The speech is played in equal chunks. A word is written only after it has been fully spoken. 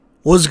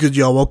What's good,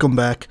 y'all? Welcome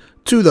back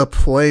to the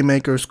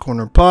Playmakers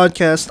Corner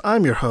podcast.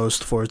 I'm your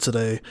host for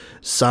today,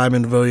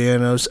 Simon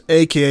Villanos,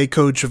 aka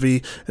Coach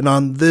V, and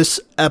on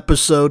this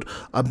episode,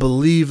 I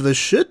believe this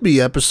should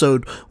be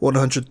episode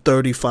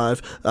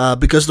 135,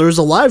 because there was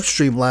a live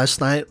stream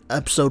last night,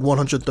 episode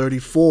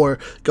 134.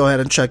 Go ahead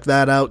and check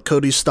that out.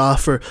 Cody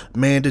Stauffer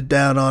manned it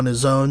down on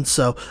his own,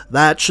 so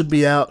that should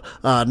be out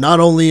not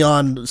only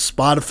on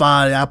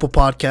Spotify, Apple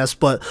Podcasts,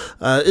 but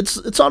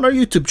it's on our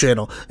YouTube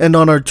channel and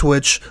on our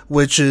Twitch,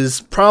 which is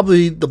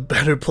probably the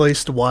better place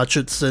to watch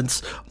it,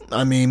 since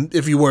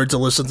if you were to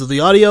listen to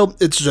the audio,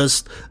 it's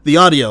just the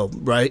audio,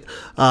 right?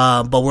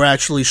 But we're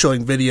actually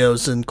showing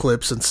videos and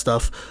clips and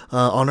stuff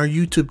on our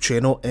YouTube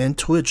channel and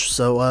Twitch.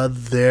 So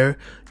there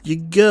you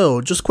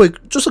go. Just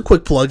a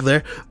quick plug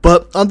there.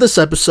 But on this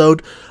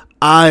episode,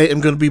 I am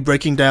going to be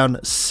breaking down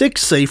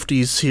 6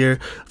 safeties here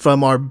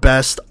from our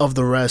Best of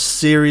the Rest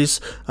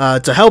series.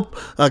 To help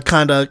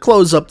kind of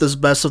close up this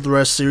Best of the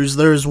Rest series,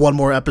 there is one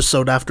more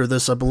episode after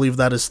this. I believe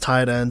that is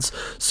tight ends.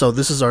 So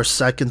this is our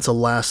second to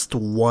last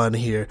one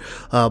here.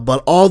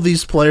 But all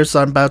these players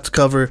that I'm about to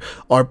cover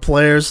are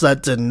players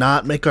that did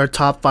not make our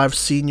top 5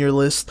 senior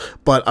list.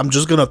 But I'm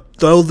just going to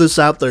throw this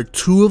out there.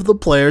 2 of the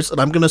players,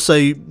 and I'm going to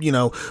say,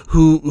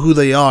 who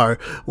they are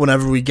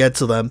whenever we get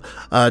to them.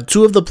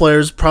 2 of the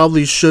players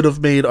probably should have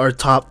made our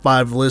top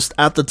 5 list.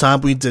 At the time,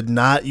 we did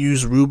not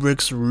use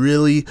rubrics,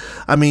 really.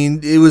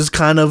 It was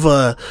kind of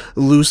a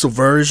loose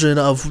version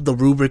of the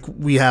rubric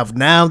we have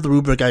now, the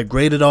rubric I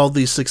graded all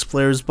these 6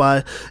 players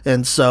by,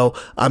 and so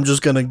I'm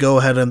just going to go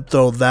ahead and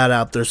throw that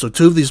out there. So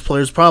 2 of these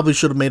players probably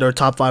should have made our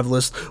top 5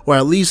 list, or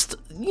at least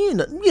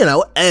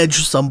edge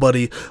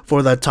somebody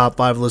for that top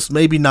 5 list.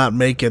 Maybe not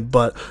make it,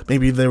 but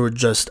maybe they were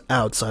just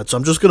outside. So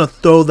I'm just going to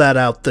throw that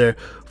out there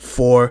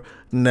for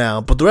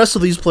now. But the rest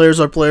of these players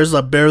are players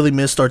that barely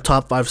missed our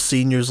top 5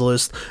 seniors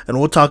list, and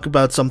we'll talk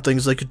about some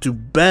things they could do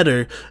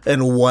better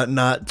and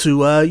whatnot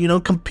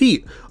to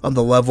compete on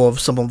the level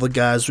of some of the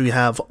guys we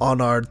have on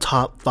our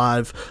top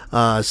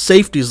 5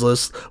 safeties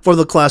list for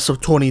the class of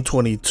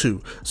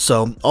 2022.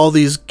 So all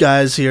these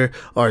guys here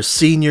are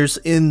seniors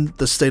in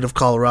the state of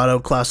Colorado,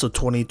 class of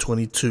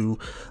 2022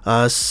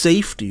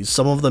 safeties.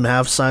 Some of them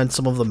have signed,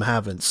 some of them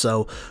haven't.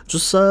 So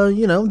just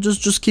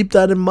keep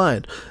that in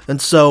mind.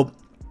 And so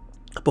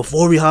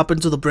before we hop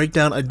into the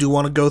breakdown, I do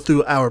want to go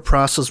through our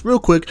process real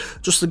quick,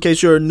 just in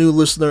case you're a new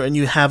listener and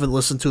you haven't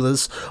listened to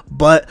this.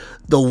 But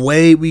the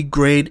way we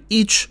grade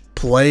each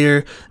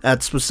player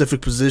at specific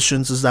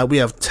positions is that we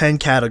have 10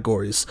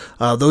 categories.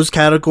 Those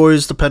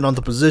categories depend on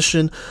the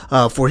position.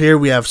 For here,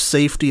 we have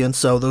safety, and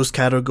so those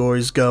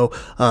categories go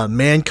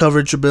man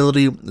coverage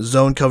ability,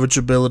 zone coverage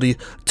ability,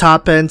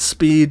 top end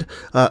speed,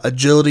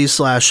 agility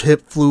 /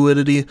 hip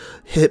fluidity,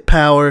 hit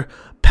power,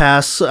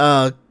 pass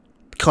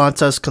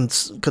contest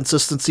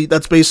consistency.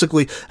 That's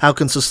basically how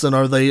consistent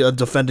are they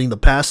defending the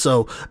pass.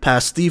 So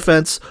pass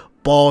defense,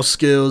 ball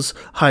skills,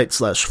 height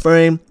 /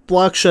 frame,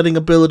 block shedding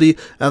ability,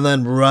 and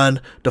then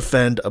run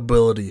defend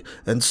ability.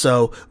 And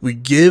so we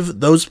give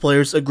those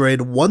players a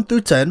grade 1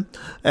 through 10,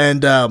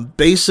 and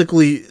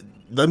basically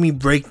let me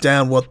break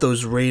down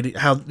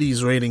how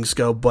these ratings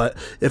go. But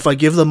if I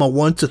give them a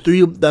 1 to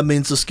 3, that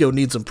means the skill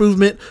needs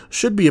improvement,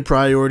 should be a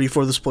priority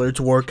for this player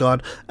to work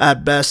on.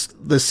 At best,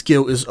 the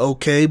skill is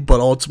okay, but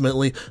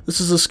ultimately,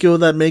 this is a skill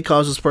that may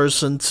cause this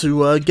person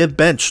to get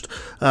benched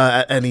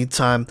at any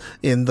time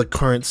in the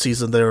current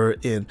season they're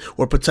in,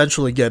 or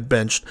potentially get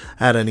benched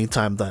at any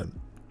time then.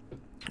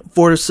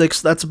 4 to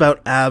 6, that's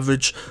about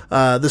average.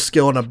 This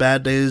skill on a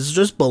bad day is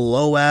just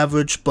below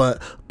average,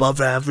 but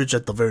above average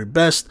at the very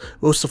best.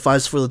 Will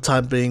suffice for the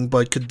time being,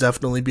 but could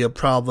definitely be a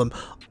problem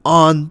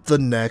on the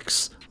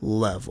next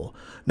level.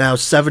 Now,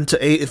 7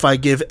 to 8, if I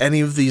give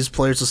any of these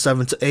players a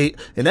 7 to 8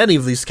 in any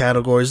of these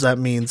categories, that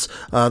means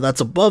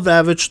that's above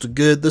average to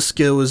good. The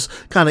skill is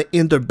kind of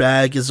in their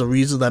bag, is a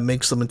reason that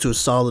makes them into a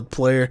solid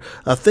player.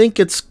 I think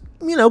it's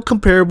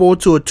comparable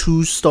to a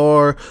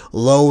 2-star,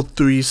 low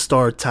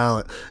 3-star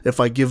talent if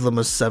I give them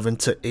a 7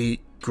 to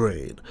 8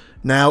 grade.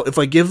 Now, if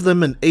I give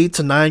them an 8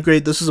 to 9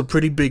 grade, this is a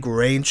pretty big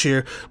range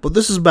here, but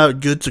this is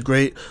about good to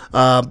great.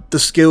 The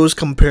skill is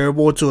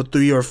comparable to a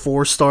 3 or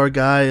 4-star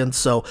guy, and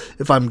so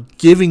if I'm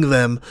giving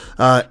them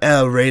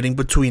a rating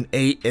between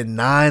 8 and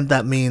 9,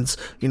 that means,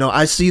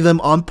 I see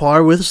them on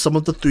par with some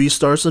of the 3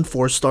 stars and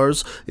 4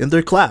 stars in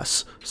their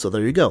class. So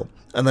there you go.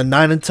 And then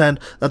 9 and 10,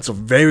 that's a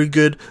very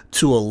good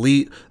to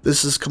elite.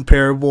 This is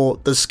comparable,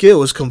 the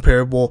skill is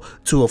comparable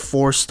to a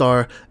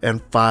 4-star and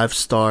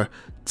 5-star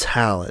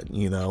talent.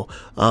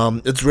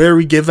 It's rare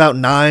we give out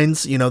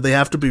 9s. They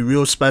have to be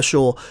real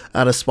special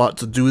at a spot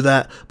to do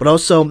that. But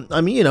also,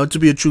 to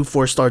be a true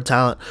 4-star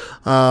talent,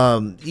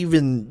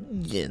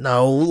 even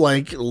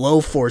like low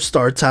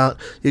 4-star talent,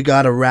 you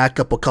gotta rack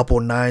up a couple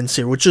 9s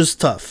here, which is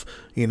tough.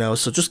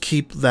 So just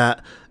keep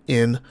that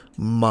in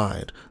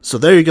mind. So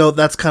there you go.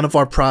 That's kind of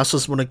our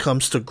process when it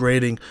comes to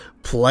grading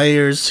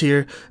players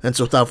here. And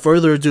so without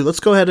further ado, let's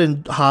go ahead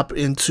and hop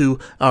into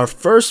our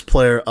first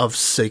player of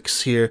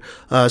 6 here,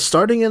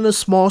 starting in a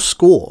small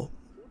school.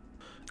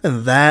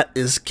 and that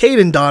is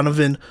Caden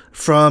Donovan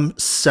from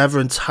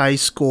Severance High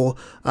School.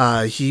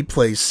 He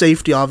plays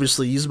safety,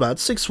 obviously. He's about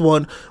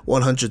 6'1",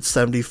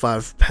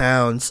 175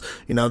 pounds.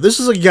 This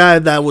is a guy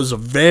that was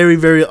very,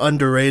 very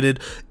underrated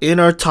in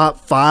our top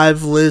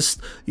 5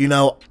 list.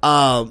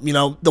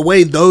 The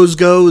way those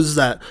go is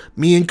that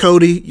me and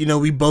Cody,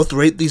 we both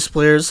rate these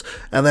players,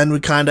 and then we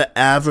kind of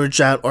average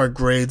out our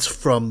grades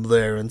from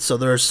there. And so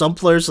there are some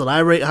players that I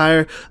rate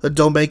higher that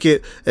don't make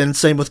it, and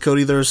same with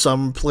Cody. There are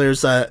some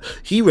players that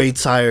he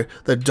rates higher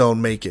that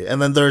don't make it,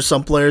 and then there are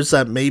some players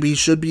that maybe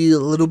should be a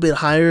little bit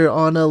higher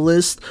on a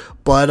list,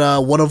 but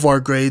one of our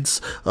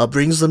grades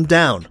brings them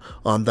down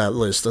on that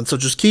list. And so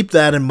just keep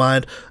that in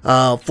mind.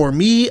 For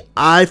me,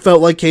 I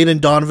felt like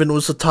Caden Donovan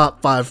was a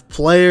top 5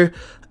 player.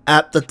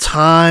 At the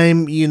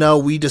time,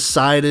 we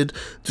decided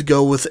to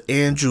go with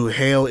Andrew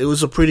Hale. It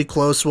was a pretty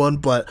close one,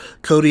 but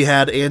Cody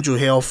had Andrew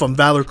Hale from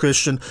Valor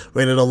Christian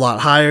rated a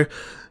lot higher.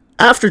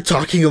 After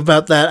talking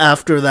about that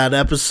after that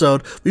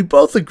episode, we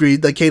both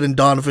agreed that Caden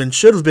Donovan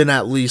should have been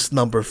at least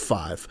number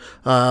 5.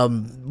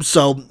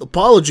 So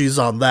apologies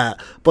on that.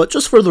 But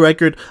just for the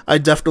record, I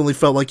definitely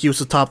felt like he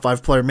was a top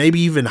 5 player, maybe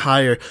even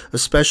higher,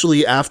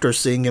 especially after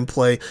seeing him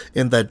play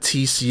in that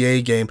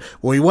TCA game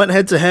where he went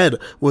head to head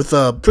with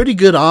a pretty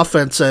good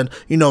offense and,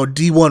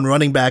 D1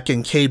 running back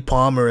in Cade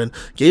Palmer and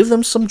gave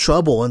them some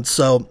trouble. And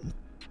so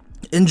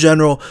in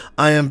general,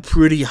 I am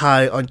pretty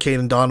high on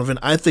Caden Donovan.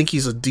 I think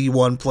he's a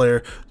D1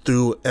 player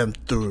through and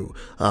through.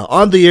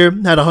 On the year,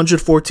 had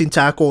 114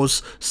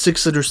 tackles,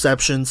 6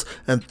 interceptions,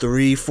 and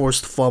 3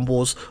 forced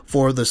fumbles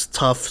for this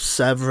tough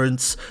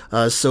Severance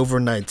Silver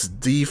Knights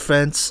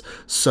defense.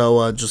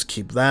 So just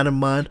keep that in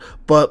mind.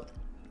 But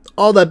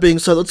all that being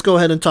said, let's go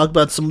ahead and talk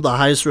about some of the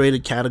highest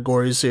rated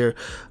categories here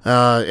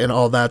and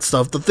all that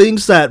stuff. The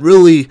things that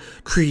really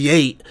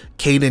create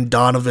Caden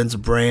Donovan's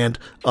brand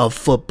of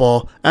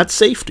football at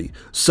safety.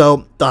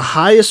 So the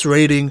highest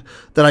rating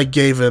that I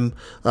gave him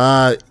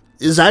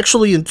is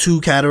actually in 2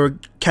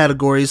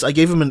 categories. I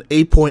gave him an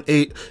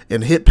 8.8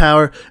 in hit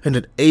power and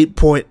an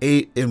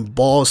 8.8 in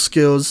ball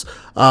skills.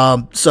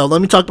 So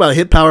let me talk about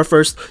hit power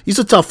first. He's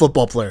a tough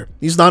football player.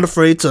 He's not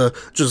afraid to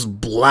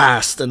just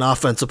blast an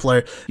offensive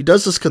player. He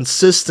does this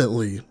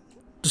consistently,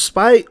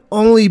 despite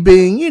only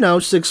being,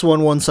 6'1",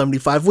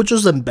 175, which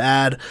isn't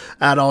bad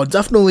at all.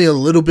 Definitely a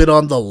little bit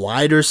on the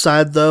lighter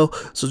side, though,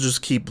 so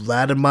just keep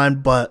that in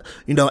mind. But,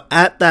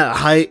 at that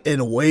height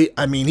and weight,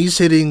 he's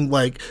hitting,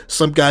 like,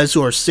 some guys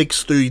who are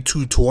 6'3",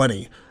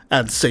 220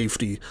 at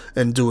safety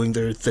and doing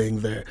their thing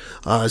there.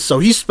 So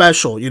he's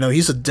special.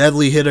 He's a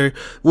deadly hitter.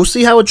 We'll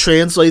see how it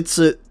translates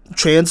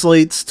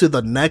to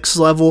the next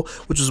level,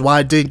 which is why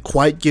I didn't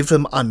quite give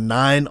him a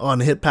 9 on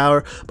hit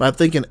power, but I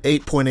think an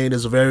 8.8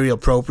 is very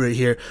appropriate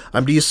here.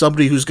 He's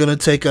somebody who's going to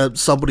take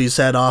somebody's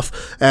head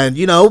off, and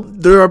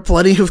there are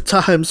plenty of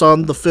times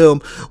on the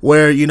film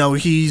where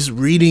he's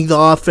reading the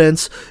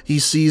offense, he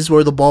sees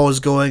where the ball is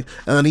going,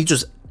 and then he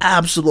just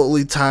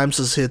absolutely times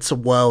his hits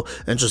well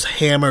and just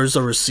hammers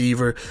a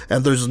receiver,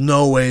 and there's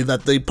no way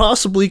that they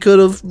possibly could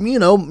have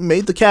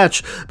made the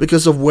catch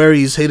because of where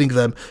he's hitting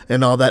them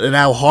and all that and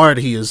how hard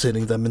he is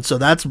hitting them. And so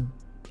that's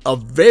a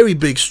very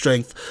big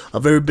strength, a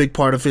very big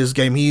part of his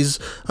game. He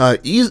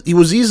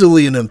was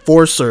easily an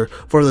enforcer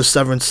for the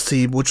Severance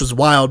team, which was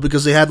wild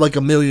because they had like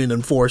 1 million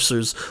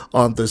enforcers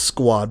on this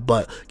squad,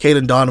 but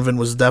Caden Donovan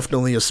was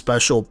definitely a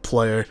special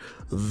player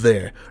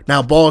there.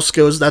 Now, ball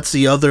skills, that's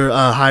the other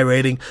high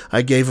rating.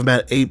 I gave him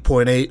at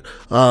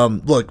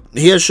 8.8. Look,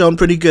 he has shown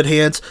pretty good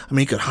hands.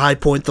 He could high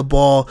point the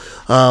ball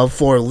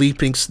for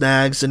leaping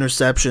snags,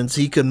 interceptions.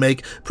 He could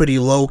make pretty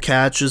low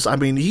catches.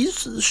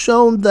 He's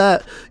shown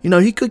that,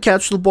 he could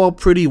catch the ball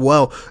pretty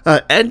well.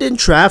 And in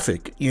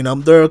traffic,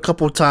 there are a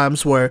couple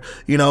times where,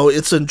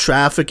 it's in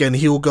traffic and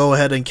he'll go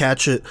ahead and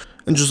catch it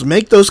and just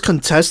make those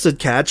contested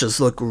catches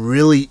look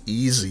really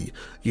easy,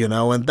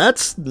 and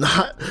that's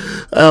not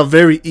a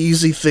very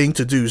easy thing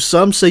to do.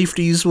 Some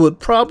safeties would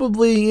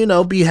probably,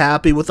 be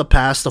happy with a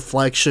pass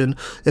deflection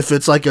if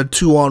it's like a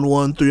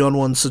 2-on-1,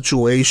 3-on-1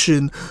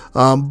 situation,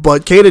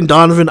 but Caden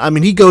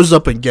Donovan, he goes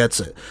up and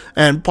gets it,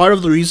 and part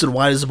of the reason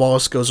why his ball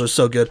skills are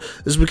so good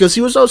is because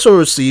he was also a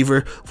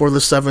receiver for the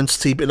Severance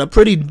team in a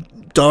pretty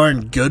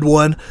darn good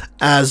one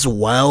as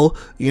well,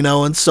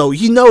 and so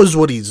he knows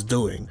what he's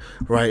doing,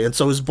 right? And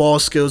so his ball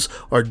skills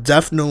are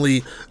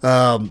definitely,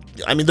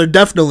 they're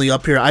definitely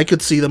up here. I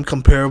could see them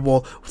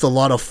comparable with a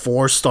lot of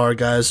 4-star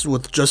guys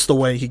with just the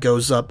way he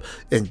goes up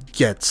and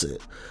gets it.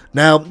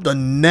 Now, the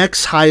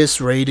next highest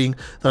rating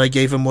that I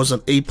gave him was an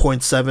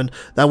 8.7.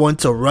 That went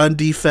to run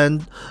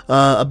defend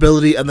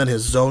ability and then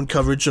his zone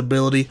coverage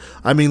ability.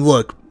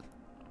 Look,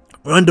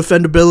 Run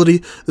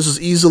defendability, this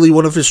is easily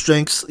one of his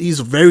strengths.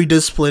 He's very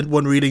disciplined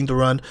when reading the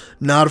run,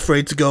 not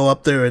afraid to go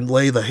up there and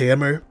lay the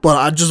hammer. But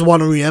I just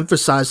want to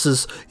reemphasize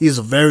this, he's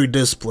very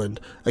disciplined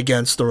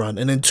against the run.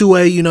 And in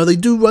 2A, they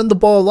do run the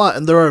ball a lot,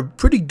 and there are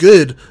pretty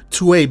good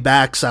 2A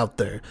backs out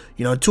there.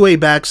 2A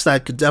backs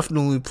that could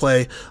definitely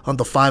play on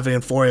the 5A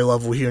and 4A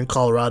level here in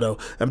Colorado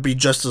and be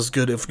just as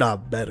good, if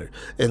not better.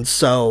 And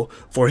so,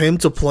 for him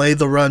to play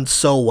the run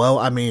so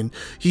well,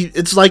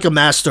 it's like a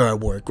master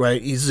at work,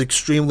 right? He's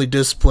extremely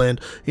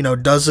disciplined.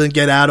 Doesn't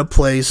get out of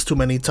place too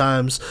many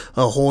times,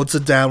 holds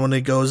it down when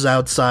it goes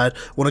outside.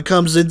 When it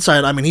comes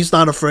inside, he's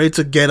not afraid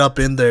to get up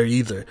in there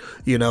either.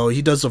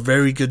 He does a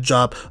very good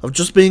job of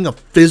just being a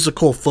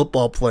physical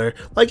football player,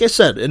 like I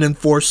said, an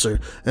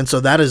enforcer, and so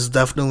that is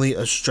definitely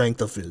a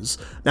strength of his.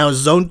 Now, his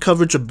zone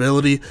coverage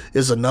ability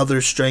is another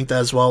strength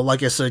as well.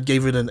 Like I said,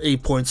 gave it an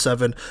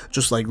 8.7,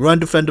 just like run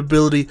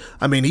defendability.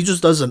 He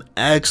just does an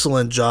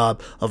excellent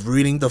job of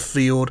reading the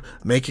field,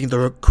 making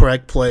the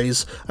correct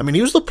plays.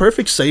 He was the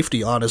perfect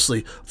safety,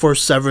 honestly, for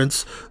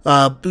Severance,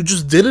 who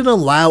just didn't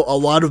allow a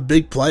lot of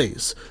big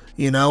plays.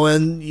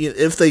 And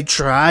if they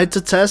tried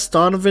to test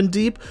Donovan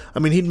deep,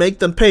 he'd make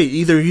them pay.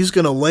 Either he's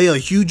going to lay a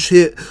huge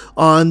hit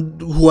on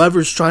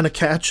whoever's trying to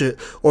catch it,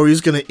 or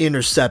he's going to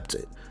intercept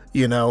it.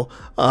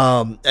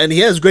 And he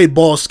has great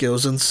ball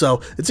skills, and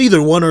so it's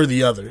either one or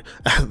the other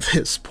at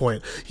this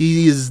point.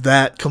 He is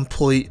that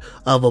complete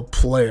of a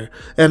player.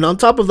 And on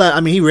top of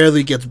that, he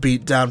rarely gets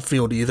beat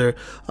downfield either.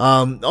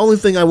 The only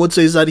thing I would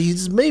say is that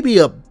he's maybe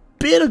a tad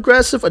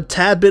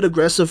bit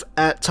aggressive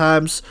at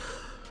times,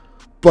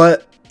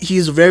 but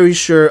he's very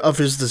sure of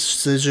his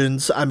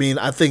decisions.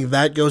 I think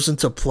that goes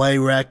into play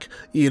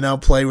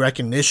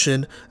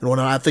recognition,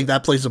 and I think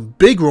that plays a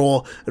big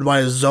role in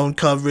why his zone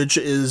coverage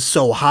is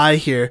so high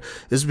here,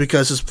 is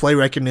because his play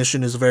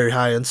recognition is very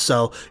high. And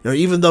so,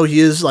 even though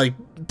he is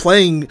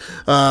playing,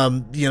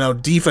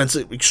 defense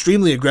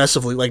extremely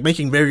aggressively,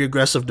 making very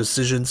aggressive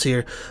decisions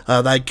here,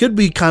 that could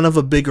be kind of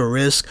a bigger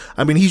risk.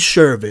 He's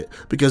sure of it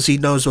because he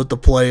knows what the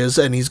play is,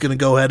 and he's going to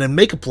go ahead and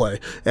make a play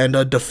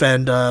and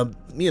defend,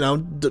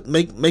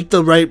 make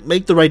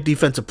the right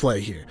defensive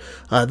play here.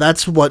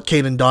 That's what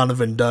Caden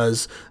Donovan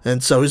does,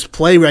 and so his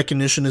play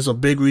recognition is a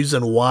big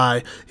reason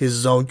why his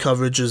zone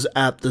coverage is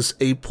at this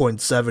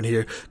 8.7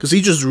 here, because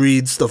he just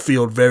reads the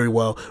field very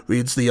well,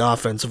 reads the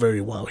offense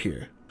very well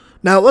here.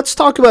 Now, let's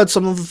talk about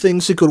some of the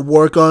things he could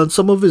work on,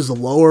 some of his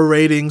lower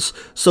ratings.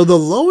 So the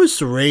lowest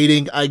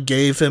rating I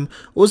gave him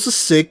was a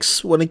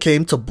 6 when it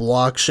came to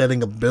block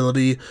shedding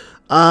ability.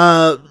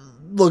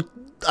 Look,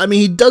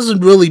 he doesn't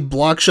really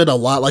block shed a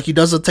lot. He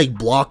doesn't take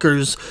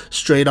blockers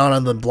straight on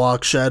and then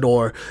block shed,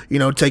 or,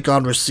 take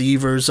on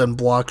receivers and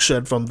block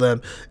shed from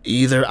them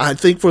either. I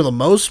think for the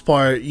most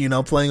part,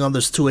 playing on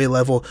this 2A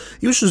level,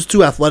 he was just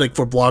too athletic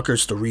for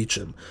blockers to reach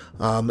him.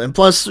 And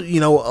plus,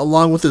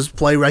 along with his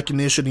play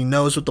recognition, he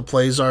knows what the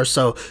plays are,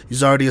 so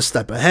he's already a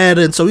step ahead,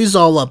 and so he's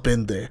all up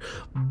in there.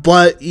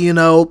 But, he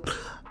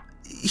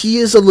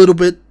is a little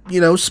bit,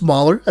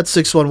 smaller at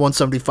 6'1",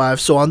 175.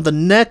 So on the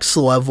next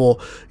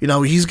level,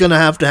 he's going to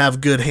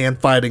have good hand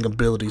fighting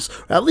abilities,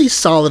 or at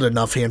least solid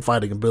enough hand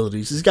fighting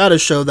abilities. He's got to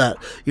show that,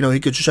 he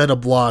could shed a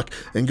block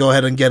and go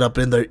ahead and get up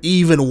in there,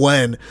 even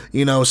when,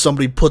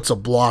 somebody puts a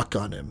block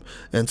on him.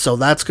 And so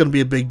that's going to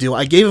be a big deal.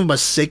 I gave him a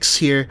 6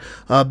 here,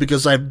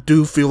 because I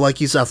do feel like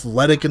he's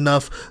athletic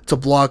enough to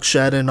block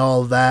shed and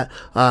all of that.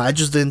 I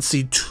just didn't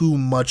see too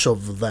much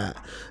of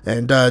that.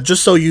 And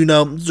just so you,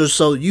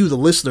 the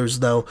listeners,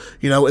 know,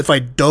 if I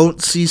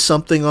don't see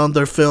something on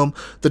their film,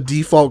 the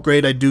default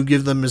grade I do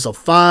give them is a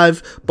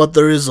 5, but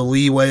there is a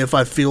leeway if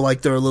I feel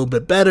like they're a little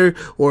bit better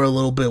or a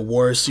little bit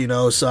worse,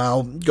 so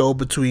I'll go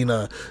between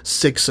a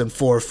 6 and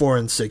 4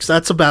 and 6.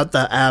 That's about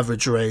the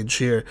average range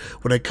here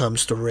when it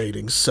comes to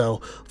ratings. So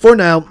for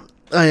now,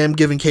 I am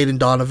giving Caden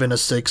Donovan a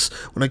 6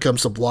 when it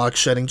comes to block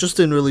shedding. Just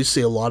didn't really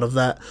see a lot of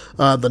that.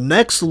 The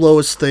next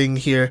lowest thing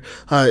here,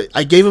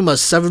 I gave him a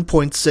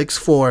 7.6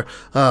 for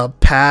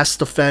pass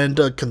defend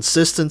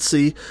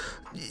consistency.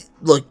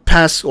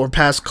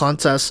 Pass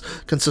contest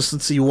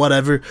consistency,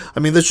 whatever.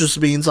 This just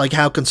means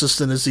how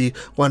consistent is he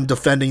when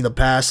defending the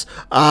pass.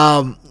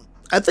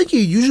 I think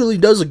he usually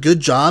does a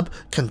good job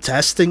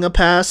contesting a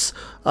pass,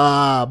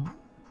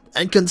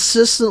 and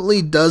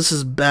consistently does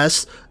his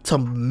best to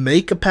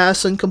make a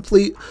pass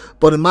incomplete.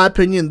 But in my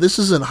opinion, this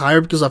isn't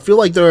higher because I feel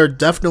like there are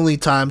definitely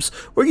times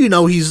where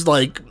he's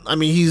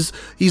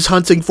he's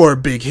hunting for a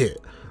big hit,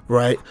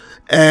 right?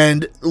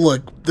 And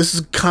look, this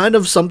is kind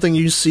of something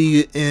you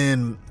see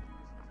in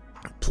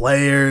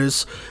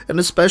players and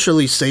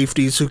especially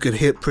safeties who could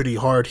hit pretty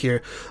hard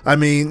here.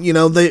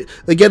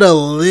 They get a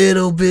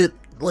little bit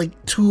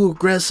too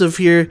aggressive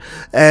here,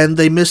 and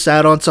they miss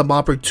out on some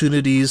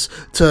opportunities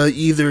to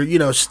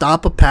either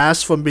stop a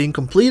pass from being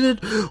completed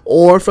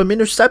or from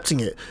intercepting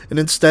it, and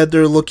instead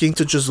they're looking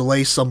to just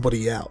lay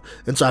somebody out.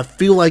 And so I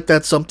feel like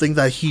that's something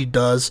that he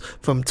does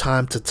from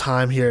time to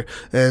time here,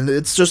 and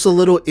it's just a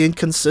little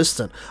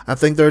inconsistent. I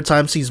think there are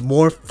times he's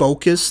more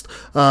focused,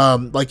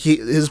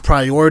 his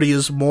priority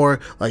is more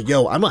I'm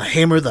gonna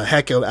hammer the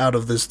heck out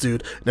of this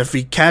dude, and if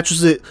he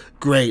catches it,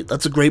 great.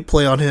 That's a great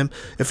play on him.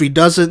 If he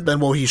doesn't, then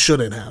well, he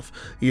shouldn't have.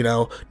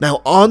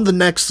 Now on the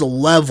next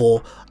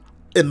level,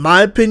 in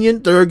my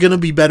opinion, there are going to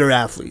be better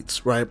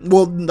athletes, right?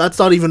 Well, that's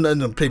not even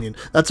an opinion.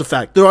 That's a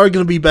fact. There are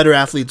going to be better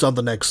athletes on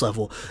the next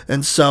level.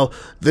 And so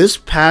this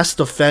pass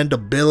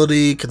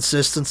defendability,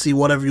 consistency,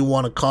 whatever you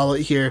want to call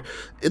it here,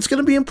 it's going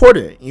to be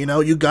important.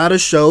 You got to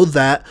show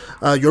that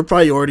your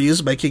priority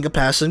is making a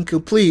pass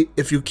incomplete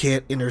if you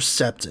can't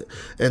intercept it.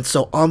 And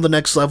so on the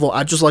next level,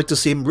 I'd just like to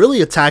see him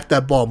really attack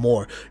that ball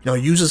more.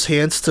 Use his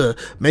hands to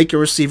make a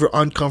receiver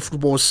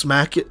uncomfortable,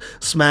 smack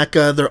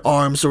their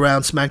arms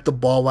around, smack the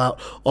ball out,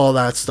 all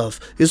that stuff.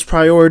 His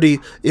priority,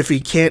 if he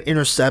can't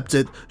intercept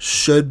it,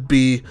 should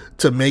be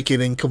to make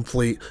it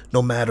incomplete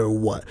no matter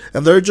what.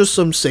 And there are just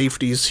some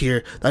safeties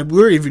here that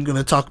we're even going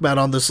to talk about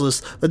on this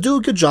list that do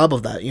a good job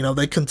of that.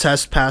 They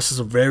contest passes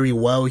very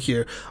well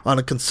here on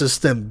a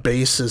consistent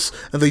basis,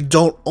 and they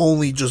don't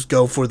only just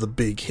go for the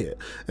big hit.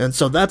 And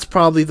so that's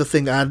probably the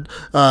thing I'd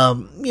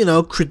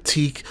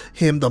critique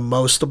him the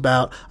most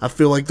about. I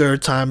feel like there are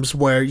times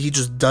where he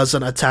just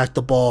doesn't attack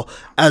the ball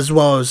as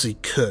well as he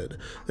could.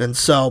 And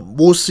so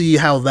we'll see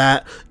how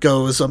that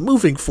goes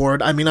moving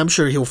forward. I mean, I'm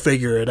sure he'll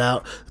figure it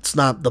out. It's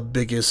not the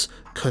biggest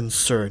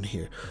concern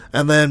here.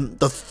 And then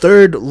the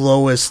third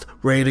lowest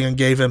rating I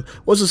gave him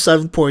was a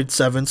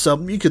 7.7.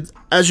 So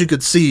as you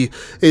could see,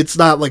 it's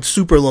not like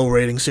super low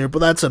ratings here, but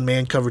that's a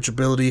man coverage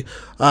ability.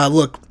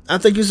 Look, I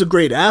think he's a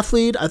great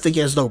athlete. I think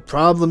he has no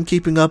problem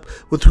keeping up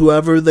with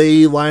whoever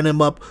they line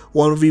him up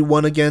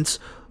 1v1 against.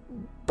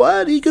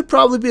 But he could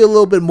probably be a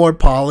little bit more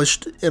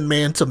polished in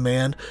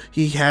man-to-man.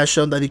 He has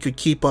shown that he could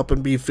keep up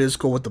and be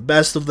physical with the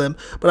best of them.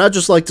 But I'd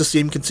just like to see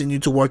him continue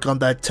to work on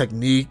that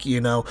technique,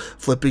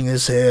 flipping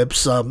his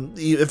hips.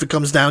 If it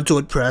comes down to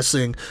it,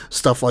 pressing,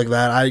 stuff like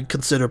that. I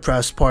consider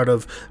press part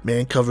of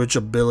man coverage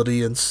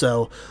ability. And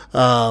so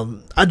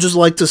I'd just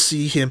like to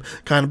see him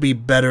kind of be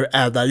better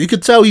at that. You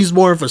could tell he's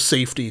more of a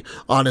safety,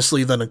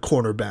 honestly, than a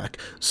cornerback.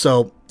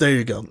 So there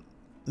you go.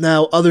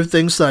 Now, other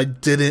things that I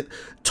didn't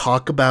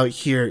talk about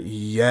here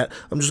yet,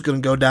 I'm just going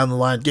to go down the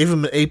line. Gave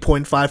him an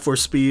 8.5 for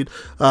speed.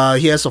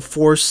 He has a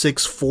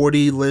 4.6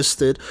 40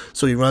 listed,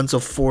 so he runs a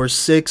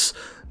 4.6.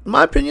 In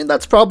my opinion,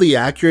 that's probably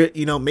accurate.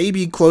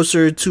 Maybe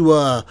closer to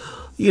a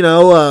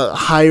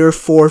higher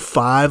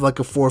 4.5, like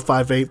a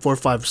 4.58,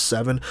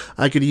 4.57.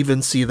 I could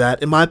even see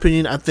that. In my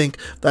opinion, I think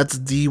that's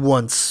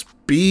D1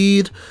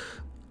 speed.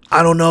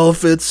 I don't know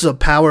if it's a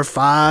power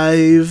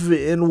 5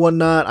 and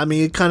whatnot. I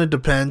mean, it kind of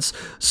depends.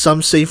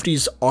 Some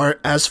safeties aren't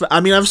as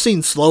I've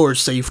seen slower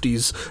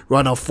safeties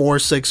run a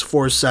 4.6,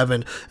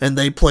 4.7, and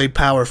they play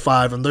power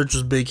 5, and they're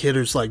just big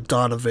hitters like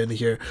Donovan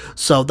here.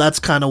 So that's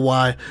kind of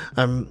why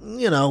I'm,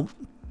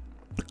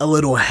 a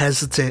little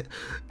hesitant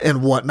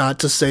and whatnot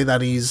to say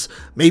that he's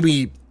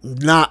maybe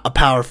not a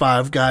power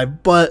 5 guy,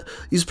 but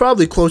he's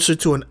probably closer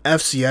to an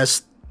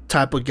FCS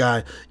type of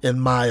guy, in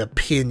my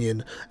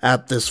opinion,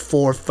 at this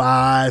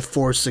 4.5,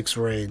 4.6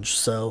 range.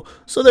 So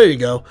there you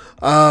go.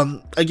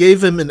 I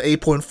gave him an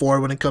 8.4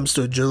 when it comes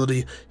to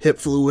agility, hip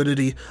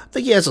fluidity. I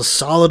think he has a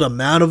solid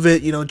amount of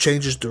it,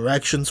 changes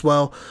directions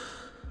well.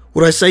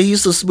 Would I say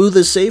he's the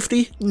smoothest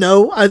safety?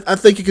 No, I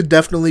think he could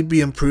definitely be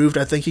improved.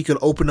 I think he could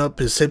open up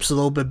his hips a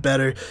little bit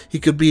better. He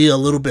could be a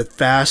little bit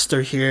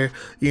faster here,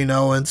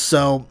 and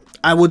so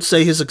I would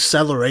say his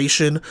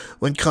acceleration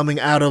when coming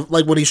out of,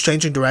 when he's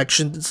changing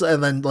directions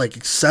and then,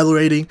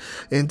 accelerating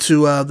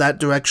into that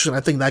direction,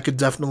 I think that could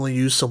definitely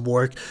use some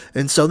work.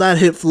 And so that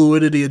hip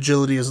fluidity,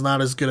 agility is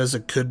not as good as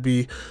it could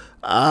be.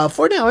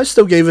 For now, I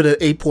still gave it an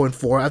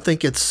 8.4. I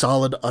think it's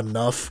solid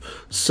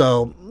enough.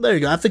 So there you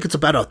go. I think it's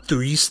about a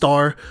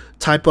 3-star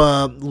type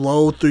of,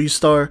 low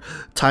 3-star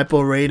type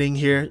of rating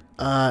here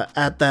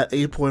at that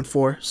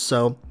 8.4.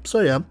 So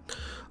yeah.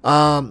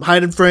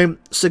 Height and frame,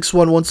 6'1",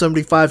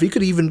 175. He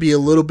could even be a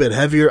little bit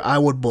heavier. I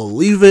would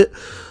believe it.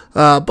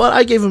 But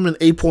I gave him an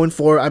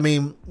 8.4. I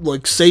mean,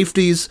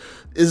 safeties,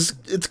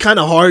 it's kind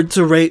of hard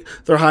to rate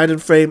their height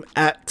and frame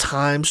at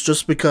times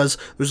just because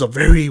there's a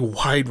very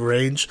wide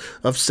range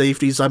of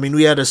safeties. I mean,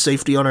 we had a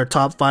safety on our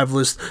top 5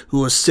 list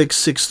who was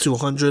 6'6",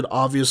 200.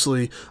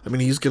 Obviously, I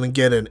mean, he's going to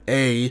get an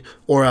A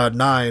or a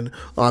 9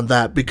 on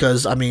that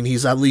because, I mean,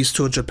 he's at least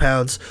 200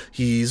 pounds.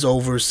 He's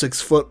over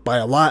 6 foot by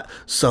a lot.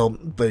 So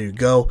there you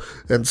go.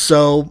 And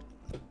so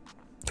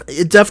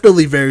it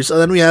definitely varies. And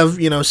then we have,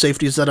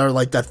 safeties that are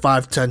like that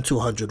 5'10",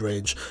 200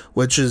 range,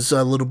 which is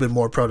a little bit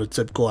more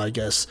prototypical, I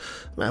guess.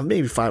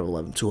 Maybe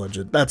 5'11",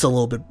 200. That's a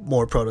little bit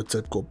more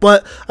prototypical.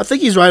 But I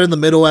think he's right in the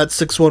middle at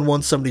 6'1",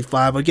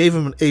 175. I gave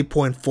him an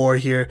 8.4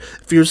 here.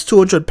 If he was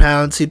 200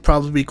 pounds, he'd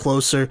probably be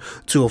closer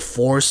to a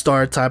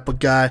 4-star type of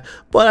guy.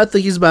 But I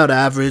think he's about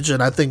average,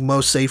 and I think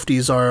most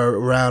safeties are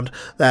around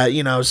that,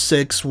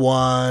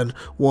 6'1",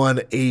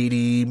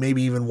 180,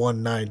 maybe even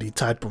 190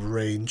 type of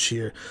range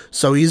here.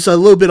 So he's a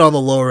little bit on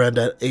the lower end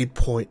at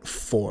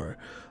 8.4.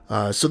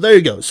 So there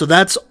you go. So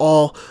that's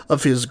all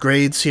of his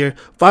grades here.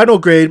 Final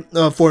grade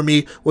for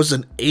me was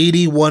an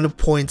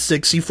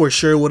 81.6. He for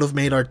sure would have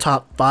made our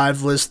top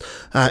 5 list.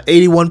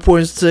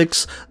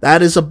 81.6.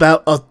 That is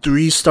about a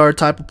 3-star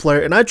type of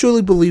player, and I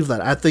truly believe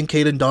that. I think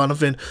Caden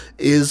Donovan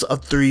is a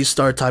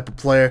 3-star type of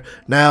player.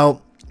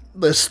 Now,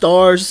 the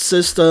stars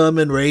system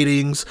and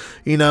ratings,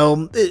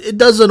 it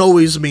doesn't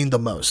always mean the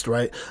most,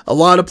 right? A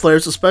lot of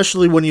players,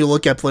 especially when you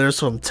look at players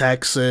from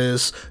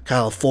Texas,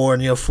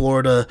 California,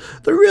 Florida,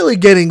 they're really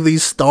getting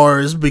these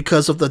stars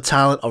because of the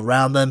talent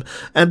around them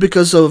and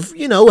because of,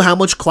 how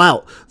much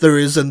clout there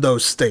is in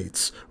those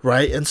states,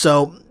 right? And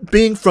so,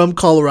 being from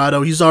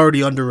Colorado, he's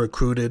already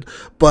under-recruited,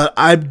 but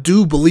I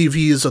do believe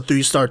he is a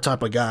 3-star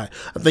type of guy.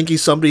 I think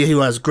he's somebody who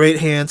has great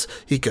hands,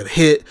 he could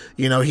hit,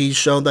 he's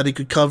shown that he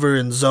could cover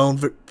in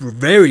zone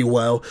very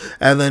well,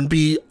 and then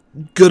be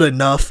good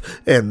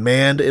enough and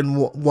manned and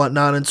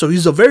whatnot. And so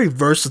he's a very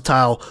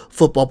versatile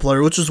football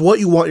player, which is what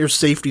you want your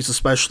safeties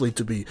especially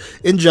to be.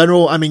 In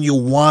general, you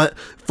want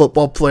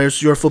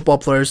your football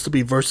players to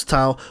be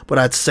versatile, but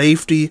at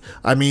safety,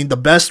 the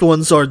best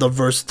ones are the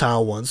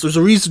versatile ones. There's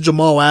a reason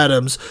Jamal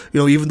Adams,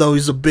 even though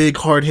he's a big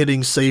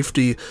hard-hitting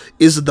safety,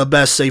 isn't the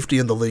best safety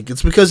in the league.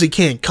 It's because he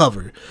can't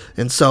cover,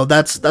 and so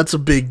that's a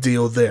big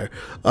deal there.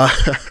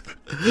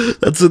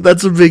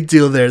 That's a big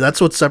deal there.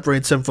 That's what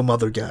separates him from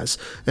other guys.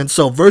 And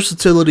so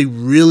versatility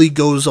really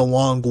goes a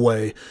long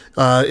way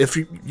if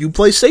you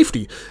play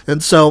safety.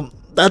 And so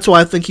that's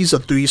why I think he's a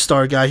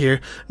 3-star guy here.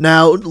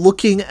 Now,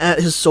 looking at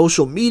his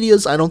social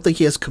medias, I don't think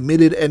he has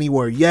committed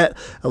anywhere yet.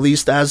 At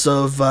least as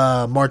of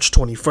March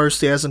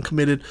 21st, he hasn't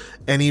committed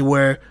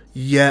anywhere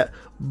yet.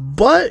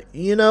 But,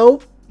 he's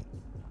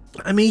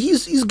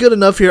good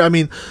enough here.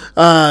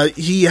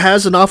 He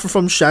has an offer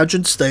from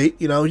Chadron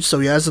State, so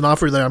he has an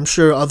offer there. I'm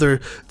sure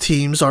other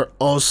teams are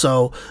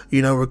also,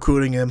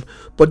 recruiting him.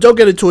 But don't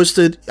get it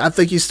twisted. I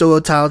think he's still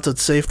a talented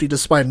safety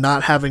despite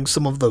not having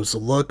some of those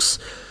looks.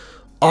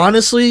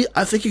 Honestly,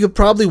 I think he could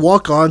probably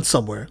walk on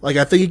somewhere. I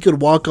think he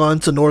could walk on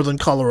to Northern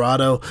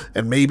Colorado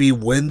and maybe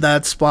win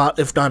that spot,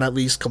 if not at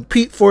least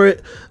compete for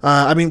it.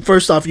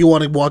 First off, you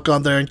want to walk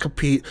on there and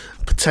compete,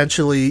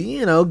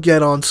 potentially,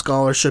 get on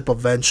scholarship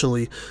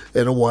eventually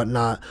and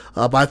whatnot.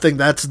 But I think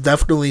that's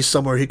definitely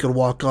somewhere he could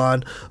walk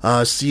on.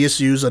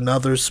 CSU's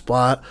another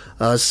spot.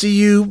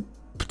 CU,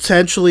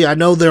 potentially. I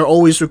know they're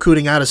always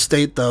recruiting out of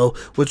state, though,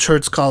 which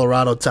hurts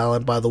Colorado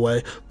talent, by the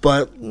way.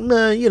 But,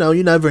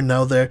 you never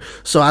know there.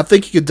 So I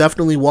think he could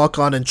definitely walk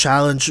on and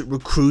challenge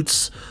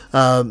recruits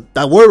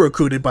that were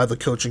recruited by the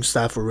coaching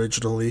staff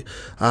originally.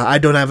 I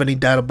don't have any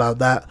doubt about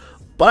that.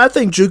 But I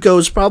think JUCO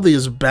is probably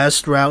his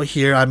best route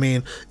here.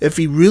 If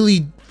he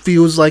really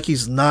feels like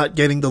he's not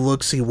getting the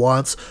looks he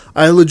wants,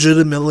 I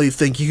legitimately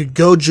think he could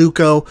go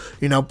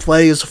JUCO,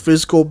 play his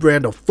physical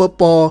brand of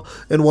football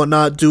and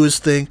whatnot, do his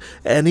thing,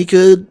 and he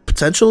could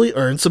potentially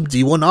earn some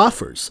D1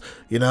 offers.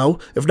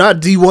 If not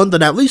D1,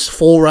 then at least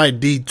full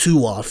ride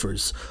D2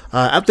 offers.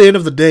 At the end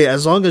of the day,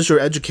 as long as your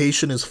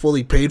education is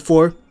fully paid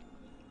for,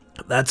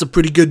 that's a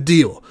pretty good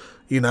deal.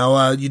 You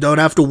don't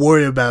have to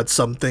worry about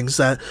some things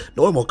that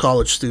normal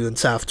college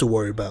students have to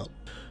worry about.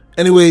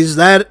 Anyways,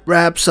 that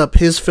wraps up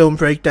his film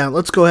breakdown.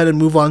 Let's go ahead and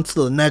move on to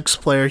the next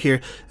player here,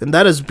 and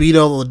that is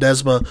Beto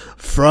Ledesma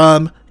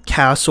from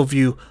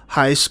Castleview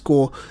High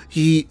School.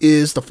 He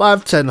is the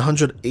 5'10",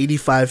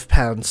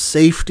 185-pound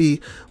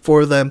safety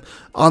for them.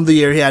 On the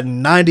year, he had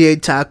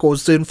 98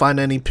 tackles, didn't find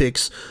any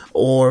picks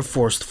or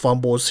forced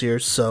fumbles here,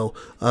 so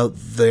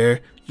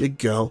there you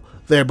go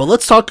there. But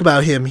let's talk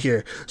about him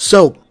here.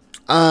 So,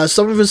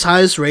 some of his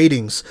highest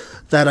ratings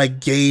that I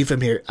gave him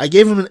here. I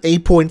gave him an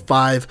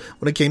 8.5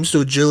 when it comes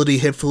to agility,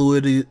 hip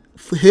fluidity.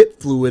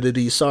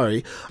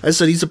 I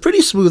said he's a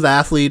pretty smooth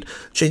athlete,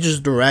 changes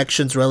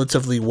directions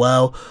relatively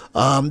well.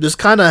 This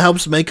kind of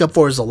helps make up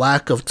for his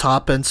lack of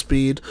top end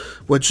speed,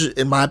 which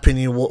in my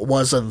opinion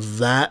wasn't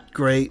that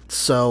great.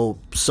 So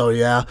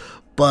yeah,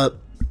 but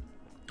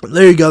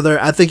there you go there.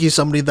 I think he's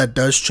somebody that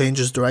does change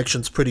his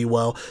directions pretty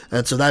well,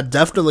 and so that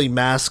definitely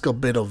masks a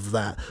bit of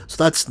that.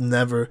 So that's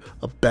never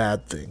a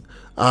bad thing.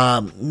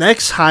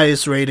 Next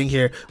highest rating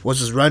here was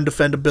his run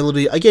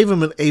defendability. I gave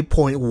him an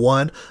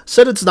 8.1.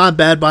 Said it's not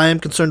bad, but I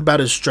am concerned about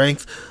his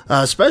strength,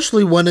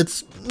 especially when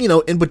it's,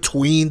 in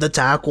between the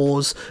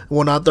tackles and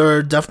whatnot. There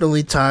are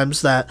definitely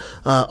times that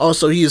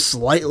also he is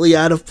slightly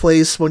out of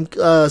place when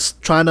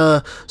trying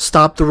to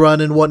stop the run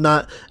and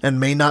whatnot, and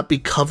may not be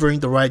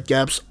covering the right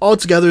gaps.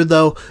 Altogether,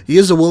 though, he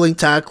is a willing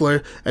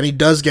tackler, and he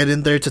does get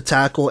in there to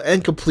tackle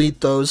and complete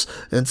those,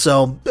 and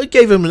so I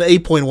gave him an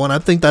 8.1. I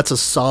think that's a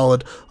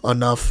solid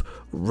enough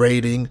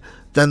rating.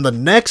 Then the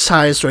next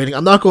highest rating,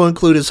 I'm not going to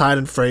include his height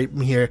and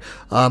frame here.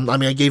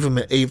 I gave him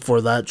an 8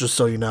 for that, just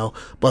so you know.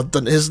 But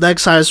his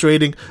next highest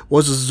rating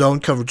was his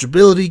zone coverage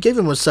ability. Gave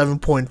him a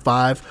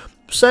 7.5.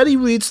 said he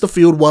reads the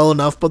field well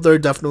enough, but there are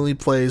definitely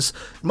plays,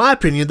 in my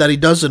opinion, that he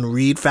doesn't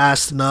read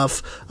fast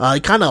enough. He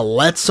kind of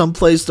lets some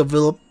plays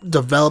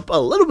develop a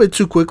little bit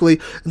too quickly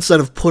instead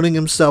of putting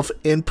himself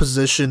in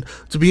position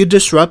to be a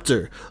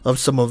disruptor of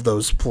some of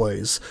those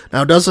plays.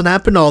 Now, it doesn't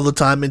happen all the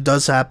time. It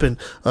does happen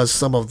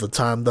some of the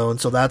time, though,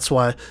 and so that's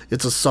why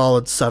it's a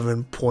solid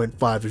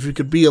 7.5. If you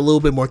could be a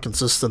little bit more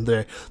consistent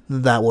there,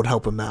 that would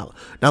help him out.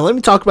 Now, let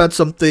me talk about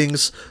some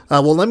things.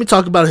 Let me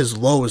talk about his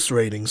lowest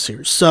ratings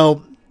here.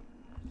 So,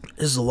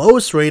 his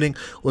lowest rating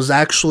was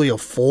actually a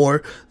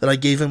 4 that I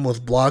gave him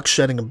with block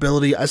shedding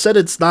ability. I said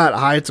it's not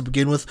high to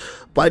begin with,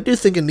 but I do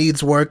think it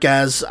needs work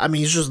as,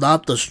 he's just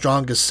not the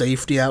strongest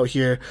safety out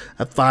here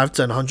at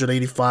 5'10",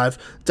 185.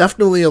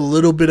 Definitely a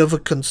little bit of a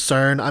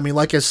concern.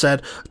 Like I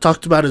said, I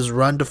talked about his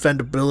run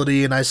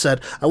defendability, and I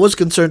said I was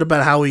concerned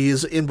about how he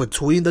is in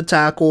between the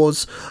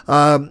tackles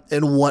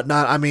and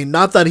whatnot.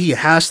 Not that he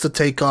has to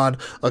take on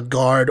a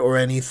guard or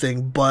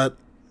anything, but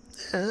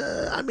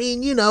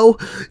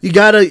you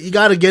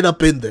gotta get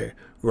up in there,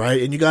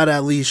 right? And you gotta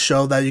at least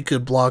show that you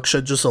could block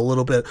shed just a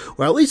little bit,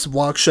 or at least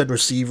block shed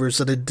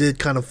receivers. And it did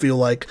kind of feel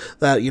like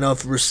that,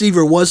 if a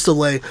receiver was to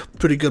lay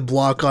pretty good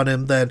block on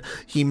him, then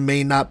he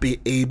may not be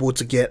able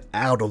to get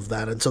out of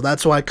that. And so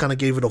that's why I kind of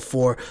gave it a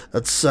 4.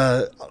 That's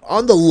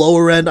on the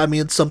lower end.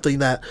 It's something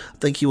that I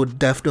think he would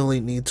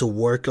definitely need to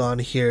work on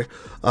here.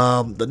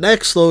 The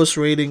next lowest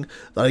rating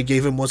that I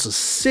gave him was a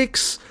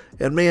 6.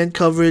 And man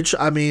coverage,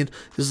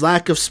 his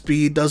lack of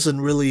speed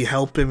doesn't really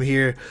help him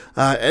here.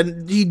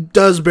 And he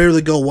does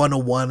barely go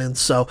 1-on-1, and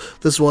so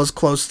this was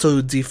close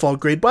to default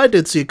grade. But I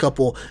did see a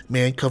couple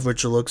man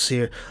coverage looks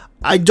here.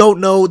 I don't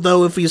know,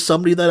 though, if he's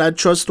somebody that I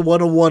trust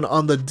 1-on-1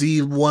 on the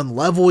D1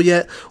 level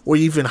yet, or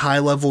even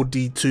high-level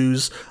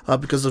D2s,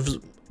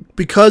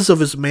 because of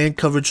his man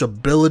coverage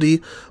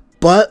ability.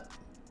 But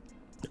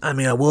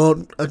I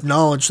will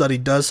acknowledge that he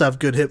does have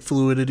good hip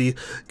fluidity,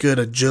 good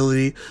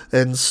agility,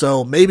 and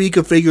so maybe he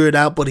could figure it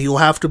out, but he'll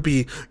have to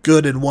be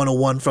good in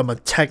 1-on-1 from a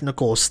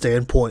technical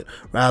standpoint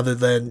rather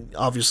than,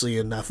 obviously,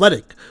 an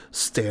athletic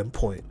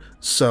standpoint.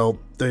 So,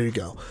 there you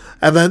go.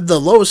 And then the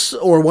lowest,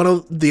 or one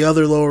of the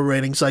other lower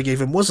ratings I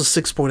gave him was a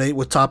 6.8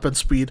 with top-end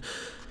speed.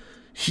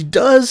 He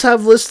does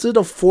have listed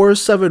a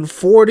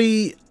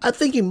 4.740. I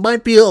think he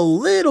might be a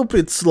little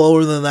bit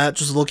slower than that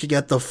just looking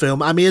at the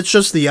film. It's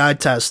just the eye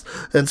test.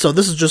 And so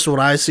this is just what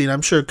I see. And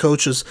I'm sure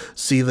coaches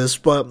see this.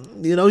 But,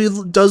 he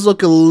does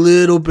look a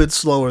little bit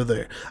slower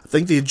there. I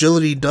think the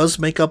agility does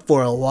make up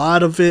for a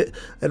lot of it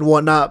and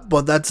whatnot.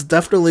 But that's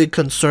definitely a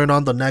concern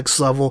on the next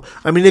level.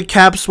 It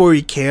caps where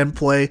he can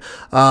play.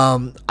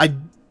 I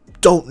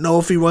don't know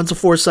if he runs a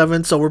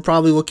 4.7, so we're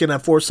probably looking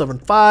at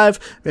 4.75,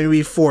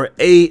 maybe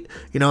 4.8,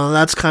 and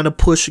that's kind of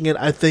pushing it.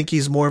 I think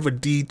he's more of a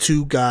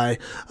D2 guy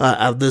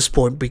at this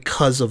point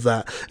because of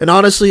that. And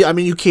honestly,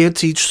 you can't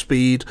teach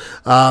speed.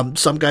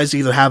 Some guys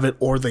either have it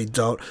or they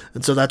don't,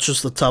 and so that's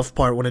just the tough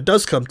part when it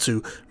does come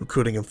to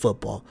recruiting in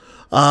football.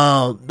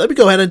 Let me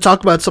go ahead and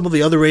talk about some of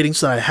the other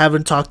ratings that I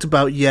haven't talked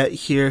about yet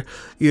here.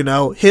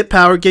 Hit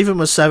power, gave him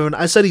a 7.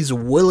 I said he's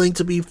willing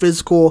to be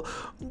physical.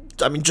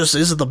 Just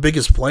isn't the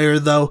biggest player,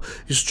 though.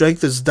 His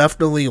strength is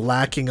definitely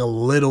lacking a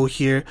little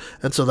here,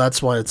 and so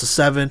that's why it's a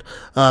 7.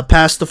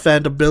 Pass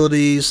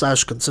defendability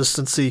 /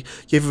 consistency,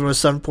 gave him a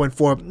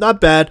 7.4.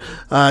 Not bad.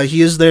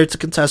 He is there to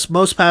contest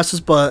most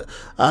passes, but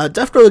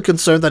definitely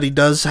concerned that he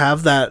does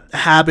have that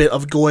habit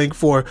of going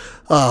for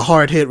a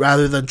hard hit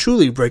rather than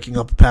truly breaking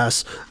up a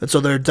pass. And so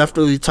there are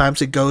definitely times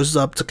he goes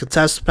up to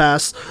contest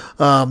pass,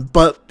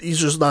 but he's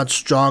just not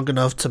strong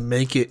enough to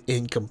make it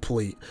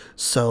incomplete.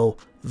 So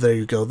there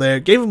you go there.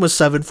 Gave him a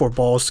 7 for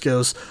ball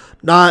skills.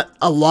 Not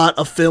a lot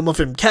of film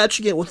of him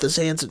catching it with his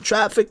hands in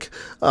traffic,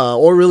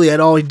 or really at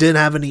all. He didn't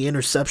have any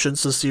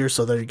interceptions this year,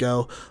 so there you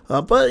go.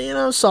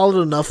 But,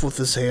 solid enough with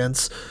his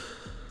hands.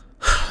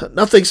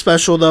 Nothing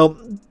special, though.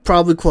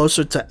 Probably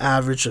closer to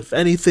average, if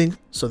anything.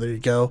 So there you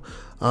go.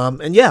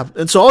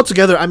 And so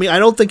altogether, I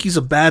don't think he's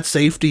a bad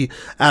safety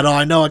at all.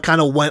 I know I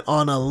kind of went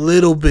on a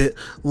little bit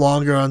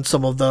longer on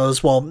some of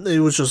those. Well, it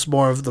was just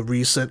more of the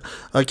recent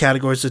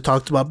categories we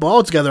talked about. But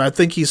altogether, I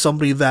think he's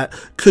somebody that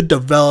could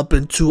develop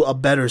into a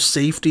better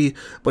safety.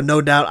 But no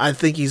doubt, I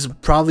think he's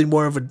probably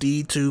more of a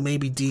D2,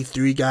 maybe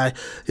D3 guy.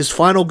 His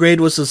final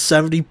grade was a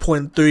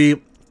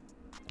 70.3.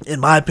 In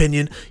my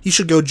opinion, he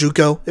should go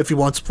JUCO if he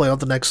wants to play on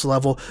the next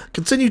level.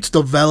 Continue to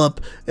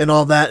develop and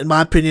all that. In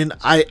my opinion,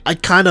 I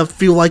kind of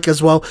feel like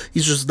as well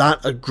he's just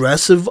not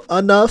aggressive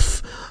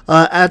enough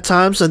at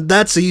times, and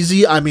that's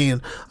easy.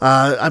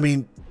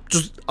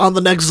 Just on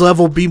the next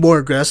level, be more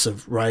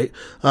aggressive, right?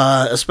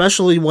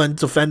 Especially when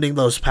defending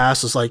those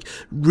passes. Like,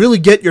 really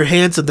get your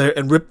hands in there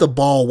and rip the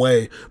ball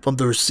away from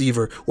the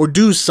receiver, or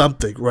do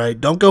something, right?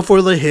 Don't go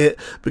for the hit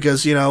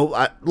because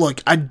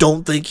I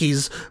don't think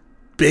he's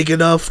big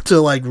enough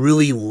to like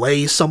really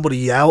lay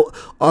somebody out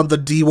on the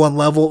D1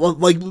 level.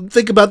 Like,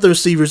 think about the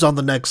receivers on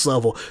the next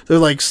level. They're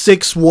like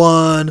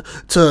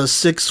 6'1 to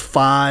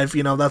 6'5,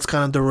 you know, that's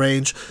kind of the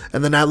range.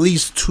 And then at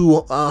least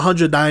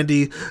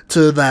 190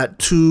 to that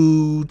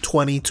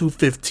 220,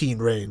 215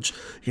 range.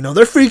 You know,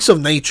 they're freaks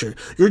of nature.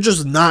 You're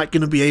just not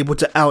going to be able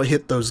to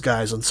out-hit those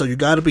guys. And so you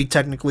got to be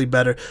technically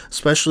better,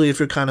 especially if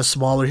you're kind of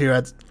smaller here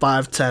at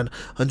 5'10",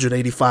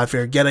 185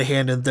 here. Get a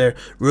hand in there,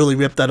 really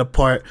rip that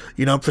apart.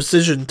 You know,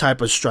 precision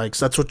type of strikes.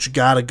 That's what you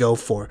got to go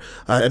for,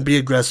 and be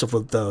aggressive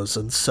with those.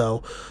 And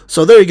so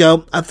there you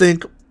go. I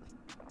think,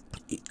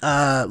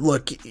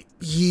 look,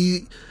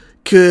 he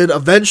could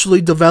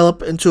eventually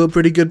develop into a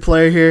pretty good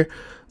player here.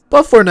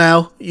 But for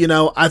now, you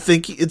know, I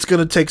think it's going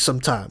to take some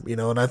time, you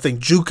know, and I think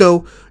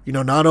JUCO, you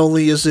know, not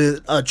only is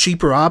it a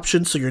cheaper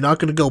option, so you're not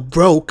going to go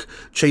broke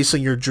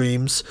chasing your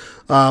dreams,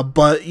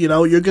 but, you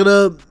know, you're going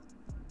to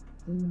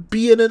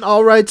be in an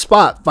alright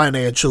spot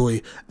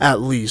financially,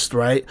 at least,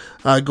 right?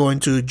 Going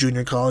to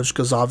junior college,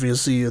 because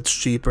obviously it's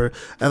cheaper,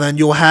 and then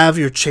you'll have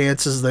your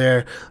chances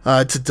there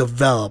to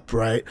develop,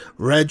 right?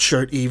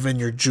 Redshirt even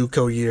your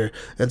JUCO year,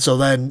 and so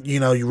then, you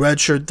know, you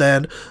redshirt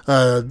then,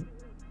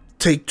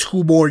 take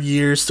 2 more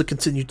years to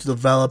continue to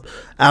develop.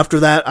 After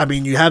that, I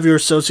mean, you have your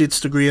associate's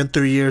degree in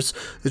 3 years.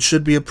 It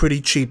should be a pretty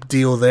cheap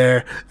deal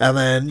there. And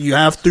then you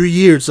have 3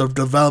 years of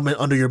development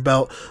under your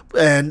belt,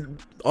 and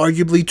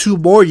arguably 2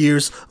 more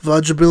years of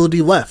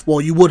eligibility left. Well,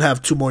 you would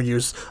have 2 more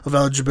years of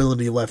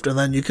eligibility left, and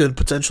then you could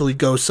potentially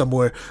go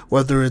somewhere,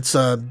 whether it's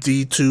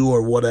D2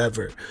 or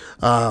whatever.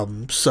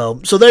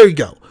 So there you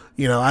go.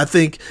 You know, I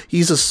think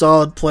he's a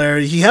solid player.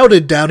 He held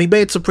it down. He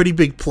made some pretty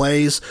big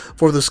plays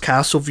for this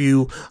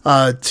Castleview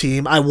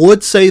team. I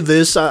would say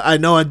this. I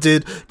know I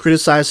did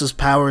criticize his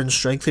power and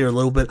strength here a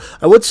little bit.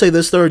 I would say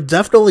this. There are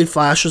definitely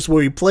flashes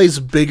where he plays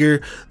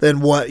bigger than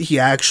what he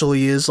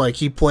actually is. Like,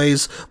 he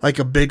plays like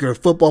a bigger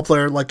football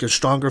player, like a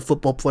stronger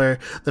football player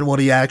than what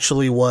he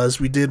actually was.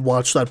 We did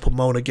watch that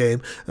Pomona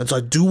game, and so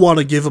I do want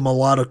to give him a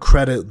lot of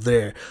credit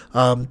there.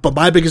 But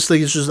my biggest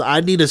thing is just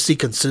I need to see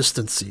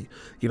consistency.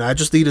 You know, I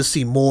just need to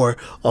see more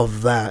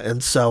of that.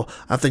 And so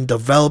I think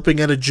developing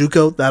at a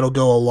JUCO, that'll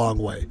go a long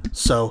way.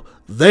 So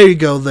there you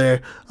go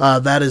there.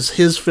 That is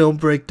his film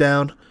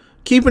breakdown.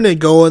 Keeping it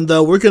going,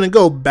 though, we're going to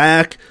go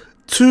back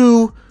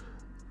to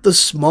the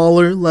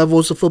smaller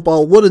levels of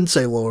football. Wouldn't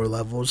say lower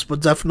levels,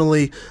 but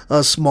definitely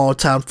small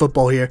town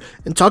football here.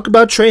 And talk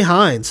about Trey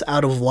Hines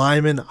out of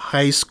Lyman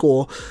High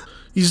School.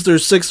 He's their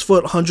 6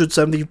 foot,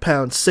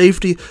 170-pound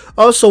safety.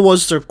 Also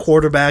was their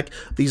quarterback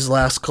these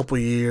last couple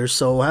years,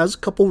 so has a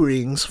couple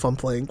rings from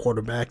playing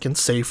quarterback and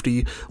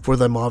safety for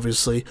them,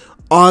 obviously.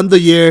 On the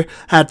year,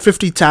 had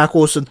 50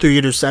 tackles and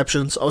 3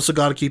 interceptions. Also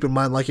got to keep in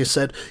mind, like I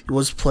said, he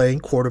was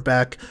playing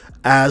quarterback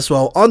as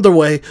well. On their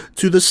way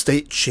to the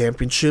state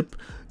championship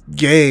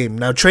game.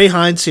 Now, Trey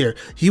Hines here,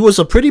 he was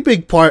a pretty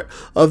big part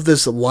of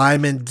this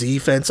Lyman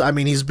defense. I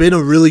mean, he's been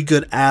a really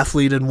good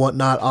athlete and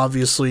whatnot,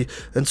 obviously,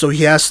 and so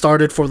he has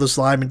started for this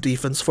Lyman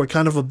defense for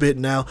kind of a bit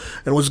now,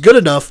 and was good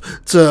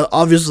enough to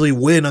obviously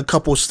win a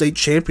couple state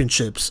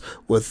championships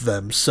with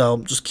them,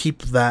 so just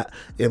keep that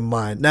in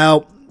mind.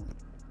 Now,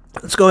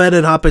 let's go ahead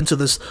and hop into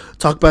this,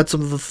 talk about some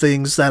of the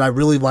things that I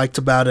really liked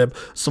about him,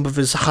 some of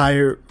his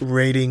higher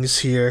ratings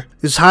here.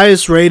 His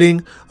highest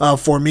rating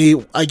for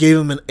me, I gave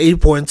him an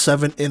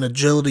 8.7 in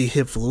agility,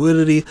 hip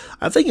fluidity.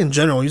 I think in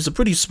general, he's a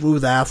pretty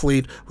smooth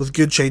athlete with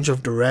good change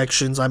of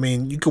directions. I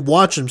mean, you could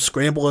watch him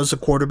scramble as a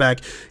quarterback.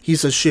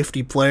 He's a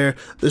shifty player.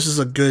 This is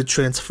a good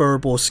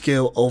transferable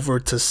skill over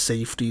to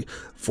safety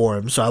for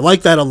him. So I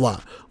like that a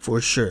lot,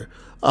 for sure.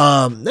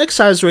 Next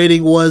highest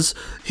rating was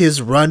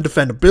his run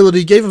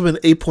defendability. Gave him an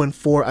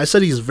 8.4. I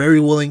said he's very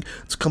willing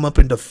to come up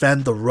and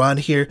defend the run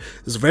here.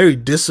 He's very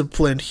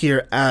disciplined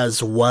here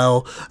as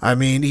well. I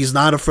mean, he's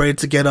not afraid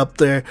to get up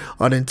there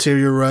on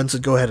interior runs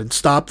and go ahead and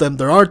stop them.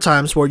 There are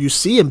times where you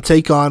see him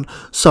take on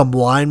some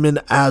linemen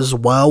as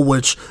well,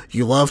 which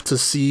you love to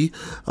see.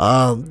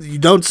 You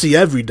don't see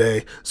every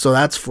day, so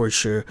that's for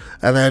sure.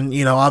 And then,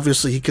 you know,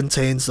 obviously he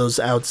contains those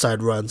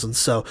outside runs, and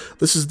so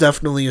this is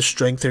definitely a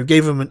strength here.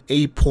 Gave him an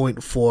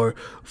 8.4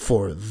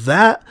 for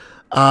that.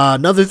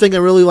 Another thing I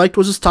really liked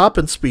was his top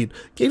end speed.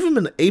 Gave him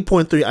an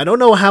 8.3. I don't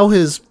know what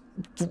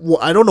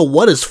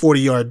his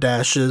 40-yard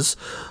dash is,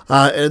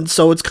 and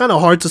so it's kind of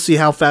hard to see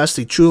how fast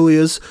he truly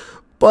is,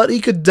 but he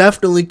could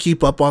definitely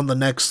keep up on the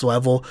next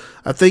level.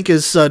 I think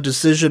his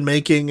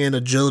decision-making and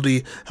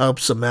agility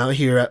helps him out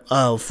here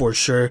for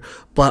sure,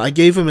 but I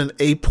gave him an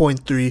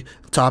 8.3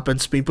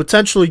 top-end speed.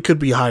 Potentially could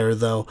be higher,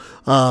 though,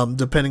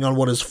 depending on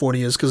what his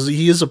 40 is, because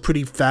he is a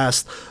pretty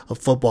fast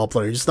football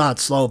player. He's not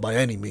slow by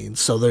any means,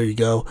 so there you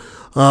go.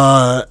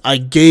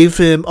 I gave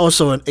him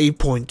also an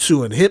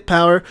 8.2 in hit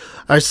power.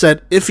 I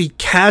said if he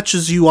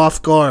catches you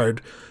off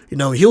guard,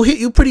 he'll hit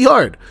you pretty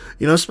hard.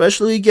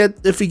 Especially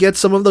if he gets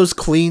some of those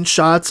clean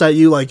shots at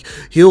you, like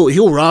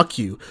he'll rock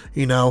you.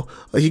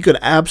 He could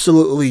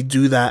absolutely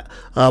do that.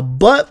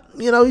 But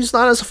he's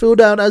not as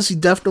filled out as he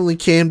definitely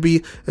can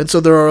be, and so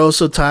there are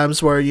also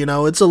times where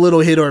it's a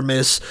little hit or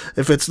miss.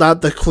 If it's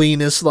not the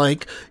cleanest,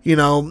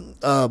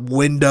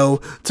 window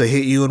to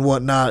hit you and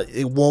whatnot,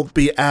 it won't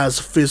be as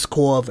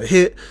physical of a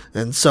hit.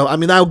 And so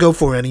that'll go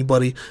for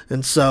anybody.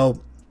 And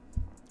so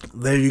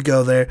there you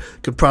go. There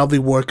could probably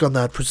work on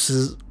that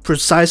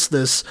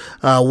preciseness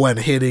when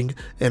hitting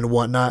and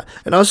whatnot.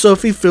 And also,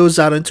 if he fills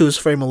out into his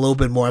frame a little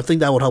bit more, I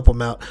think that would help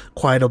him out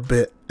quite a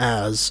bit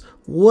as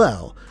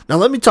well. Now,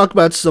 let me talk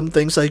about some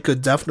things I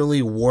could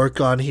definitely work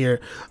on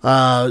here.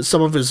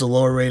 Some of his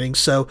lower ratings.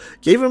 So,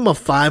 gave him a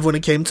 5 when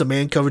it came to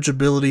man coverage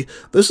ability.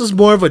 This is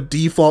more of a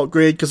default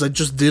grade because I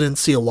just didn't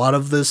see a lot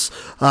of this.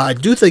 I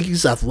do think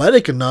he's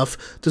athletic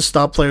enough to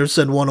stop players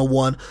in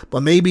 101,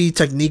 but maybe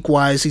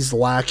technique-wise, he's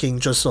lacking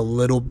just a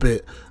little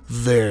bit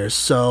there.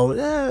 So,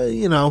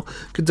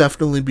 could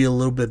definitely be a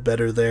little bit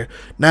better there.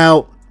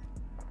 Now,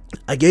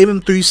 I gave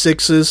him 3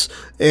 6s,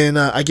 and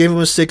I gave him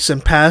a 6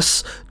 in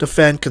pass,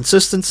 defend,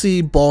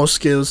 consistency, ball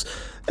skills,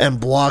 and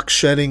block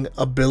shedding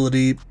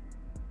ability.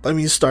 Let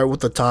me start with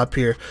the top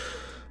here.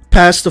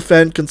 Pass,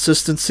 defend,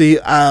 consistency.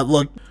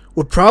 Look,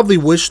 would probably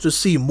wish to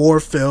see more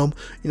film,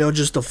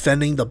 just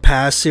defending the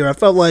pass here. I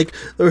felt like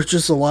there was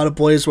just a lot of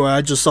plays where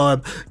I just saw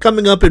him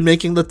coming up and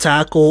making the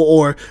tackle,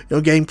 or,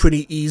 getting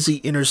pretty easy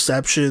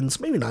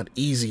interceptions. Maybe not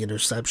easy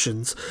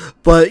interceptions,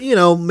 but,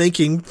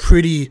 making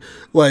pretty,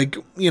 they're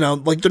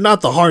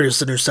not the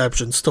hardest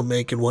interceptions to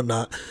make and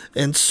whatnot.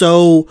 And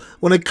so,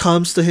 when it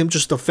comes to him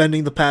just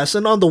defending the pass,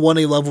 and on the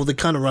 1A level, they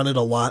kind of run it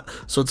a lot,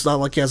 so it's not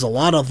like he has a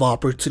lot of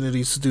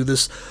opportunities to do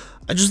this.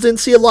 I just didn't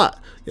see a lot.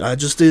 Here.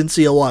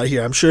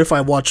 I'm sure if I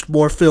watched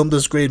more film,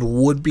 this grade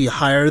would be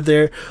higher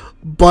there.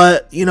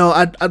 But,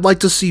 I'd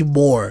like to see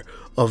more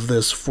of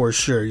this for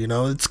sure.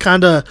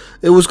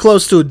 It was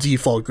close to a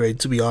default grade,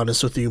 to be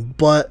honest with you.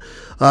 But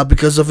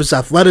because of his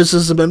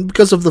athleticism and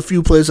because of the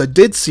few plays I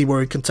did see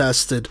where he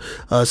contested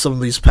some of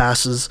these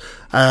passes,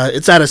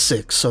 it's at a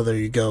 6. So there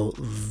you go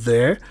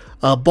there.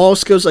 Ball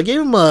skills, I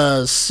gave him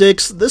a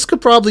 6. This could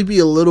probably be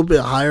a little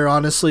bit higher,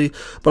 honestly,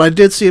 but I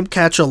did see him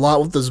catch a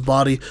lot with his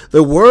body.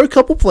 There were a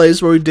couple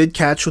plays where he did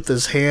catch with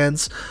his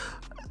hands.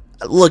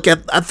 Look,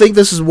 I think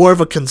this is more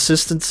of a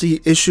consistency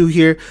issue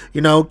here.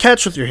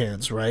 Catch with your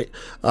hands, right?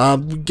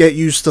 Get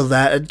used to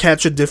that and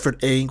catch at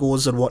different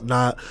angles and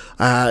whatnot.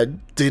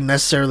 Didn't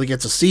necessarily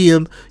get to see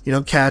him,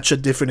 catch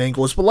at different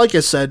angles. But like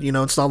I said,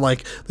 it's not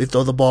like they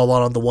throw the ball a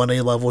lot on the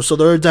 1A level. So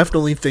there are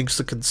definitely things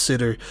to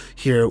consider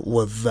here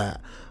with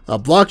that.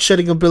 Block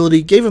shedding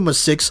ability, gave him a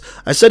 6.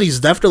 I said he's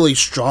definitely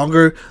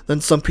stronger than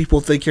some people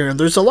think here, and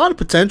there's a lot of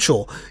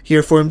potential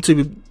here for him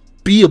to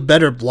be a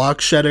better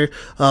block shedder,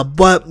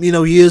 but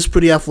he is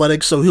pretty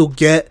athletic, so he'll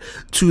get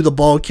to the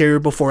ball carrier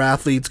before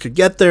athletes could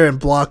get there and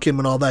block him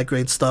and all that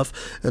great stuff.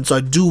 And so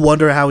I do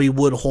wonder how he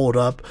would hold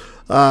up.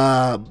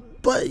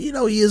 But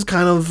he is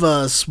kind of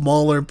a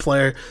smaller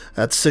player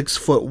at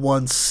 6'1",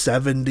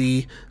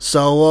 170.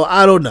 So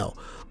I don't know,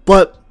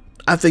 but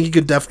I think he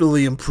could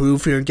definitely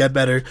improve here and get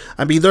better.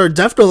 There are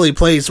definitely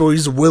plays where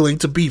he's willing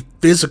to be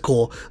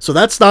physical, so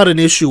that's not an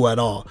issue at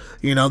all.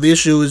 The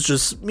issue is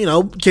just,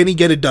 can he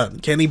get it done?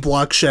 Can he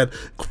block shed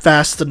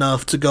fast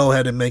enough to go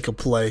ahead and make a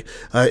play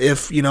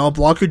if, a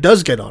blocker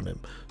does get on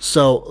him?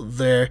 So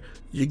there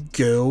you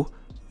go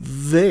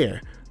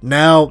there.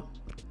 Now,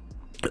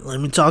 let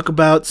me talk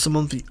about some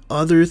of the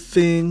other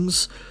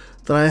things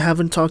that I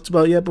haven't talked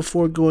about yet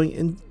before going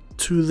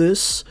into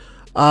this.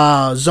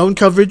 Zone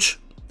coverage.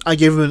 I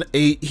gave him an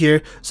 8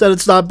 here. Said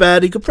it's not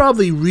bad. He could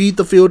probably read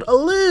the field a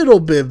little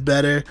bit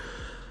better.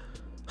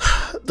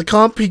 The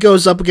comp he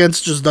goes up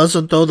against just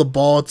doesn't throw the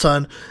ball a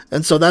ton,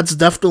 and so that's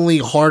definitely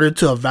harder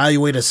to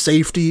evaluate a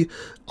safety.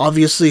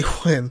 Obviously,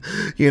 when,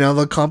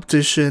 the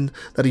competition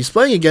that he's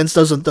playing against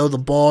doesn't throw the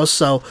ball,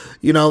 so,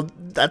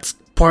 that's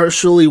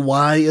partially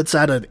why it's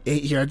at an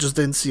 8 here. I just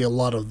didn't see a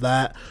lot of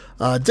that.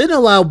 Didn't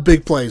allow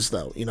big plays,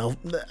 though,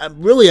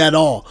 really at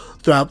all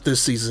throughout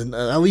this season,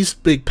 at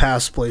least big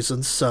pass plays,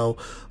 and so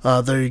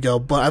there you go.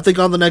 But I think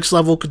on the next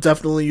level could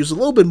definitely use a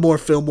little bit more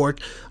film work.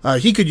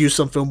 He could use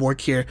some film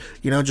work here,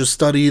 just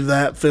study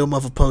that film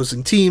of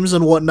opposing teams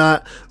and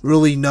whatnot,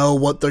 really know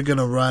what they're going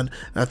to run.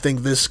 And I think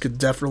this could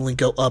definitely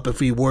go up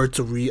if he were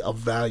to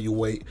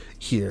reevaluate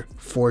here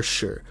for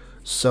sure.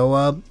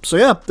 So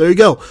yeah, there you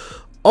go.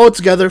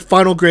 Altogether,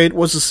 final grade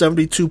was a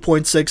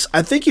 72.6.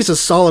 I think he's a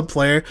solid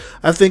player.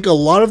 I think a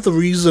lot of the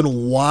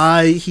reason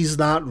why he's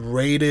not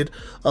rated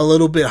a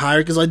little bit higher,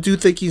 because I do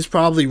think he's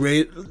probably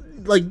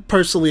rated,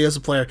 personally as a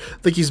player, I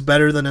think he's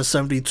better than a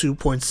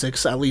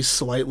 72.6, at least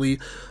slightly.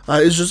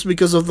 It's just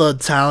because of the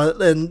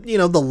talent and,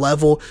 the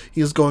level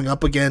he's going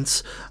up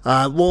against.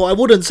 Well, I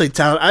wouldn't say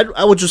talent.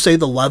 I would just say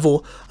the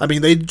level.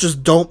 They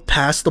just don't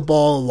pass the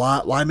ball a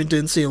lot. Lyman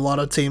didn't see a lot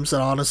of teams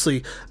that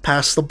honestly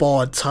pass the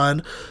ball a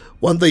ton.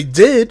 When they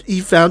did, he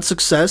found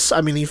success.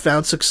 He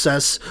found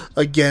success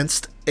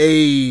against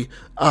a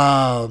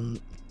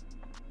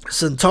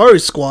Centauri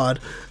squad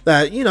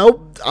that,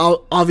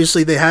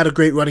 obviously they had a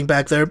great running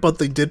back there, but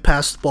they did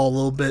pass the ball a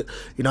little bit.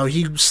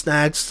 He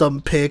snagged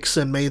some picks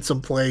and made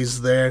some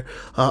plays there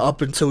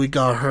up until he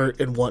got hurt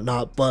and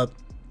whatnot. But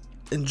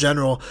in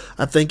general,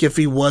 I think if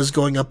he was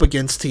going up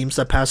against teams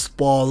that pass the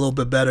ball a little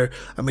bit better,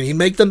 he'd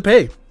make them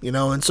pay,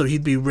 and so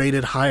he'd be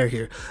rated higher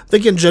here. I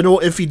think in general,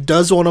 if he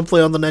does want to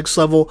play on the next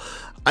level,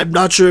 I'm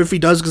not sure if he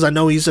does, because I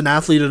know he's an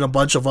athlete in a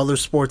bunch of other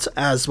sports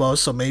as well,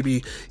 so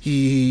maybe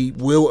he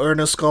will earn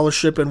a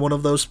scholarship in one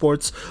of those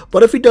sports.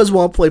 But if he does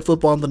want to play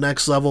football on the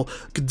next level,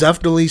 could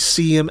definitely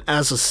see him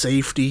as a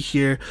safety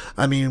here.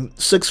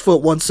 6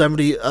 foot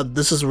 170,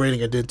 this is a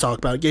rating I did talk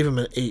about. I gave him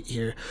an 8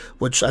 here,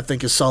 which I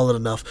think is solid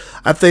enough.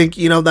 I think,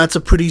 that's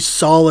a pretty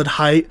solid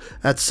height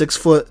at 6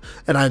 foot,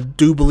 and I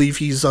do believe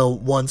he's a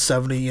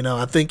 170.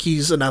 I think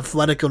he's an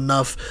athletic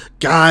enough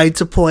guy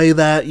to play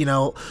that.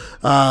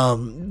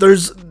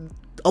 There's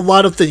a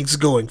lot of things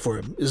going for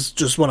him, is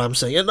just what I'm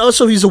saying. And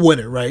also, he's a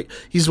winner, right?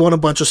 He's won a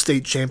bunch of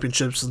state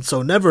championships, and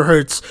so it never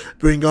hurts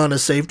bringing on a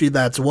safety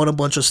that's won a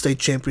bunch of state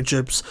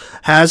championships,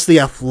 has the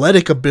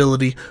athletic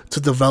ability to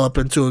develop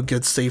into a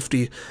good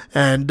safety.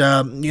 And,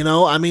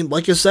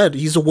 like I said,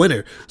 he's a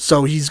winner,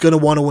 so he's going to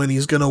want to win.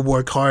 He's going to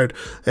work hard,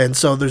 and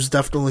so there's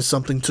definitely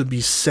something to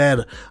be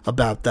said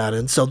about that.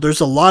 And so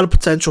there's a lot of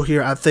potential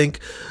here. I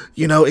think,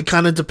 it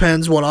kind of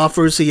depends what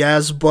offers he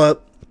has,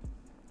 but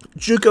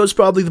JUCO is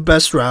probably the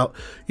best route.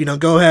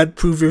 Go ahead,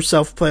 prove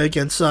yourself, play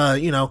against,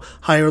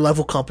 higher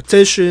level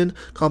competition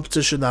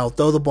that'll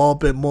throw the ball a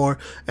bit more,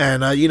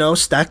 and,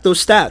 stack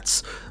those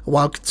stats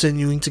while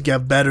continuing to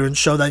get better and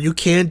show that you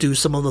can do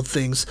some of the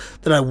things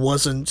that I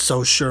wasn't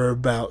so sure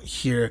about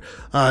here,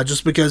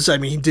 just because,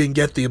 he didn't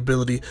get the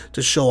ability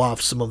to show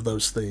off some of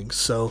those things.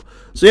 So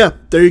yeah,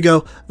 there you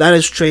go. That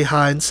is Trey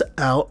Hines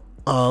out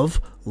of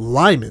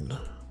Lyman.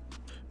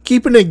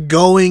 Keeping it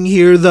going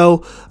here,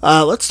 though,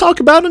 let's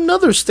talk about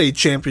another state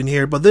champion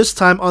here, but this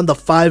time on the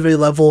 5A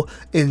level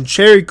in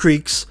Cherry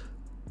Creek's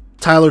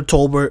Tyler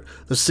Tolbert,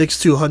 the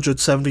 6'2",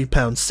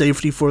 170-pound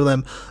safety for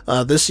them.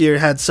 This year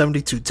had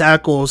 72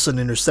 tackles, an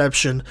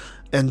interception,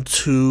 and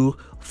 2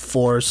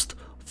 forced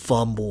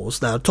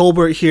fumbles. Now,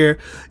 Tolbert here,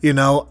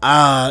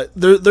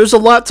 there's a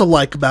lot to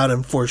like about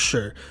him for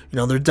sure.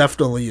 There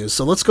definitely is.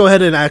 So let's go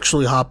ahead and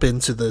actually hop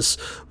into this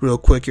real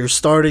quick here,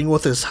 starting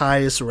with his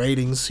highest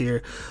ratings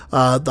here.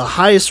 The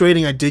highest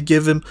rating I did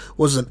give him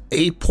was an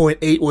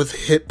 8.8 with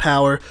hit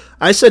power.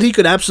 I said he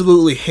could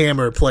absolutely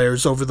hammer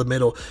players over the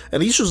middle,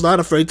 and he's just not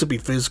afraid to be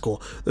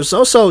physical. There's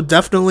also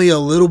definitely a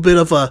little bit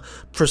of a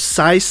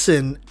precise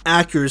and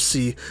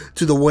accuracy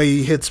to the way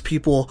he hits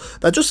people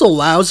that just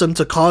allows him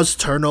to cause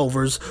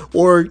turnovers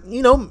or,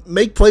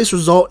 make plays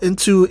result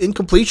into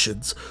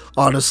incompletions.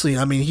 Honestly,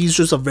 he's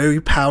just a very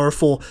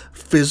powerful,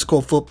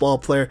 physical football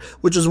player,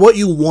 which is what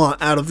you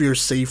want out of your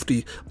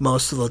safety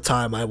most of the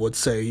time, I would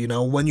say.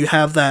 When you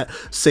have that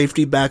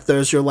safety back there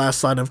as your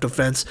last line of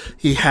defense,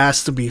 he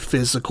has to be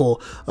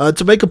physical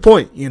to make a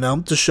point,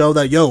 to show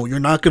that, you're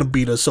not going to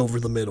beat us over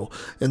the middle.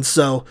 And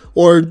so,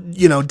 or,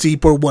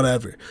 deep or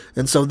whatever.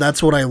 And so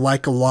that's what I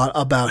like a lot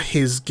about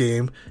his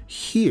game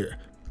here.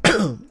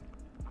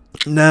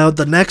 Now,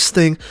 the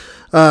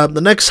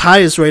next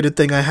highest rated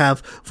thing I have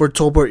for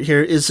Tolbert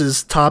here is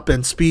his top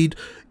end speed.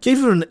 Gave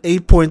him an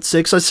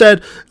 8.6. I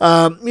said,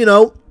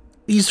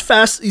 he's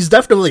fast. He's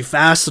definitely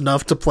fast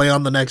enough to play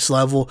on the next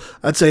level.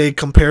 I'd say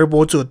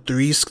comparable to a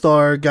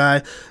 3-star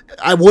guy.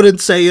 I wouldn't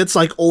say it's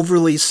like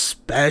overly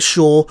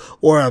special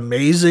or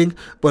amazing,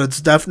 but it's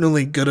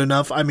definitely good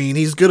enough.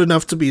 He's good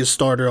enough to be a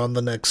starter on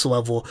the next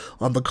level,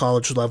 on the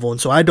college level,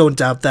 and so I don't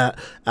doubt that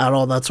at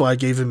all. That's why I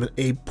gave him an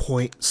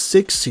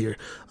 8.6 here.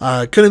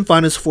 Couldn't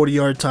find his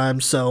 40-yard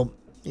time, so,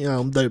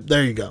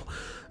 there you go.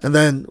 And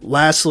then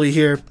lastly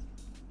here,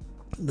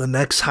 the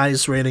next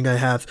highest rating I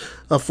have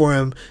for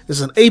him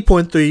is an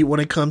 8.3 when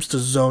it comes to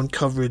zone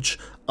coverage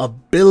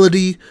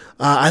ability.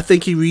 I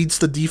think he reads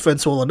the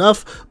defense well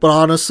enough, but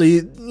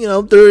honestly,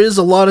 there is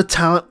a lot of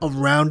talent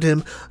around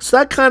him, so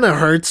that kind of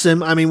hurts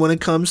him. When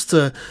it comes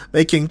to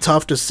making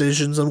tough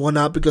decisions and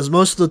whatnot, because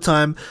most of the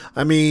time,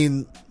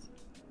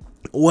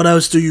 what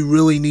else do you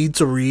really need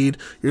to read?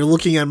 You're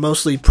looking at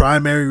mostly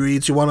primary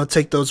reads. You want to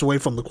take those away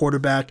from the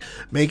quarterback,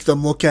 make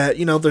them look at,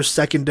 their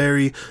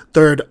secondary,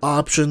 third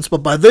options.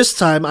 But by this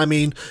time,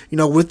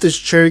 with this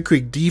Cherry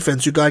Creek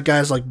defense, you got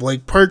guys like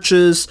Blake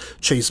Purchase,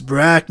 Chase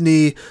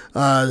Brackney,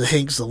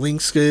 Hank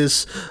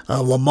Zelinskis,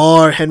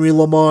 Henry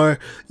Lamar,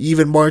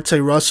 even Marte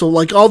Russell,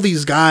 like all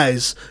these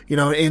guys,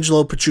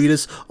 Angelo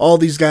Petridis, all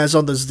these guys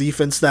on this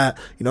defense that,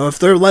 if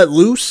they're let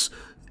loose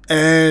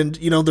and,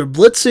 they're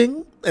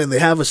blitzing, and they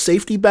have a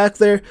safety back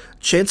there,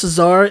 chances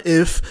are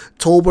if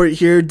Tolbert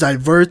here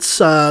diverts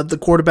the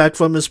quarterback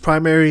from his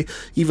primary,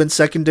 even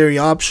secondary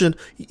option,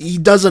 he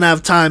doesn't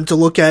have time to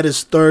look at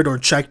his third or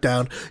check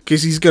down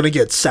because he's going to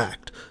get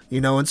sacked.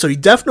 And so he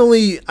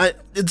definitely,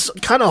 it's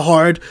kind of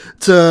hard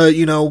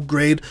to,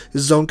 grade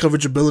his zone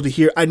coverage ability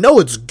here. I know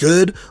it's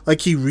good,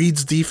 like he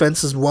reads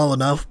defenses well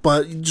enough,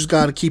 but you just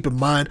got to keep in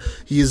mind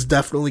he is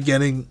definitely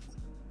getting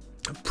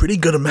a pretty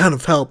good amount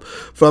of help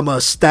from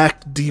a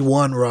stacked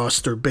D1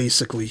 roster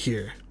basically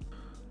here.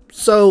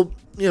 So,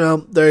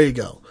 there you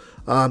go.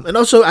 And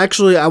also,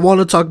 actually, I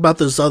want to talk about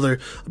this other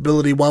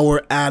ability while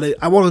we're at it.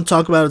 I want to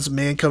talk about his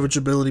man coverage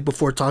ability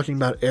before talking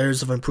about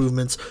areas of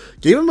improvements.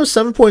 Gave him a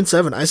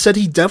 7.7. I said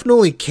he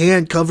definitely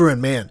can cover in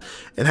man,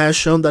 and has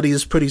shown that he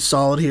is pretty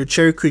solid here.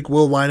 Cherry Creek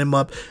will line him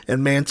up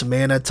in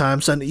man-to-man at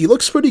times, and he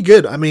looks pretty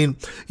good. I mean,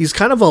 he's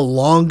kind of a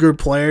longer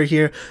player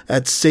here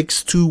at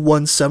 6'2",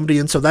 170,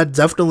 and so that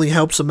definitely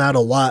helps him out a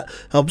lot.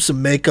 Helps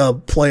him make a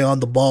play on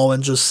the ball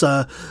and just,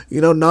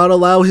 not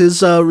allow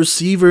his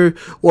receiver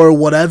or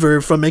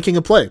whatever from making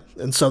a play.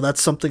 And so that's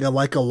something I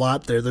like a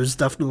lot there. There's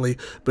definitely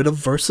a bit of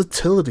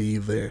versatility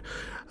there.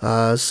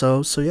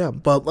 So yeah.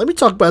 But let me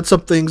talk about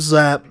some things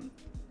that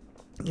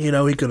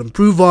he could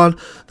improve on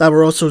that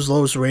were also his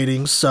lowest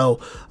ratings. So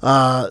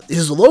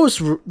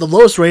the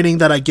lowest rating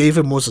that I gave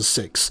him was a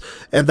 6,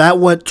 and that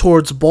went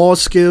towards ball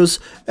skills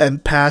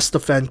and pass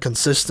defense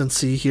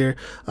consistency here.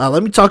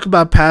 Let me talk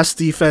about pass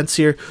defense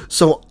here.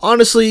 So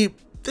honestly,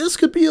 this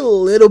could be a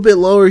little bit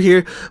lower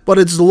here, but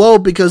it's low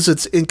because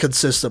it's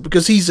inconsistent,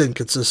 because he's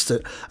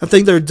inconsistent. I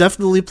think there are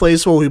definitely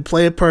plays where we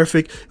play it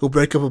perfect, he'll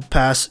break up a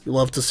pass, you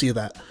love to see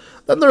that.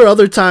 Then there are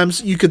other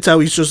times you could tell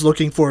he's just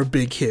looking for a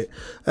big hit.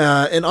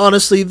 And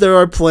honestly, there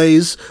are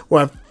plays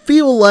where I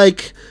feel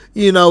like,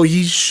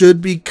 he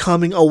should be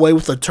coming away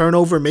with a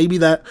turnover. Maybe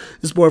that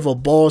is more of a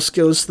ball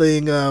skills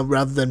thing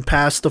rather than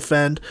pass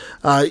defend.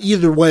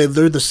 Either way,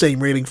 they're the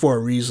same rating for a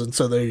reason,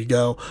 so there you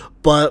go.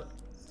 But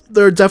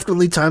there are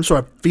definitely times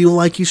where I feel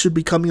like he should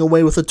be coming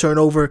away with a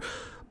turnover,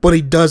 but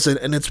he doesn't,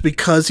 and it's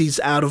because he's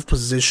out of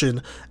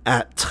position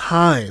at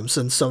times.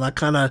 And so that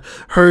kind of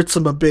hurts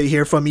him a bit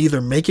here from either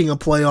making a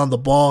play on the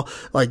ball,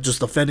 like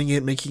just defending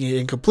it, making it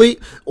incomplete,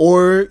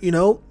 or,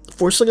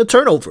 forcing a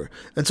turnover.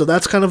 And so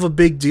that's kind of a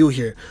big deal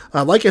here.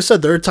 Like I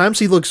said, there are times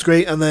he looks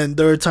great, and then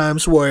there are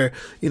times where,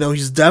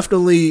 he's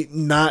definitely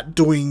not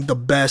doing the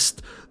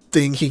best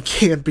thing he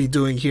can't be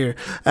doing here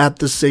at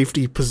the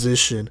safety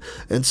position.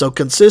 And so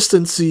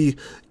consistency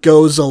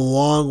goes a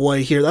long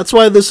way here. That's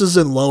why this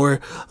isn't lower,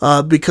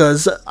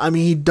 because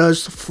he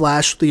does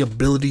flash the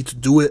ability to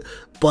do it,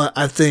 but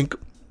I think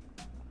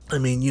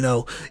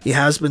he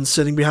has been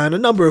sitting behind a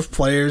number of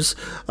players.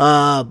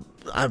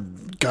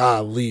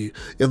 Golly,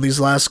 in these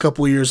last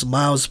couple of years,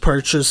 Miles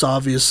Purchase,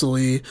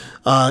 obviously,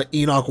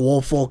 Enoch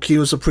Woolfolk, he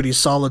was a pretty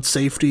solid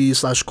safety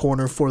 /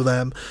 corner for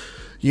them.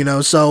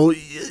 So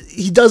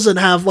he doesn't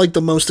have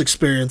the most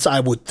experience, I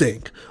would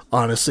think,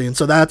 honestly. And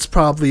so that's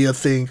probably a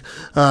thing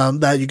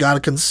that you got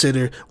to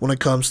consider when it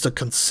comes to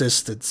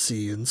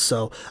consistency. And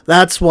so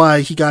that's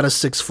why he got a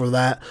 6 for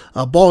that.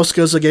 Ball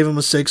skills, I gave him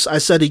a 6. I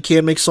said he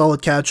can make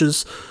solid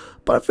catches,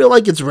 but I feel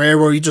like it's rare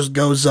where he just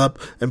goes up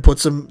and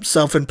puts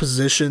himself in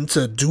position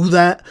to do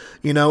that,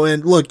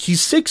 And look,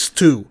 he's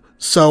 6'2",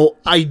 so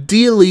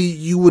ideally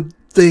you would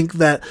think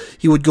that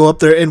he would go up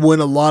there and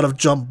win a lot of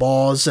jump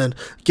balls and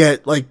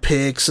get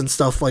picks and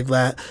stuff like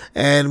that,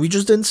 and we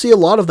just didn't see a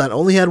lot of that.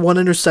 Only had 1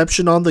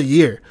 interception on the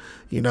year,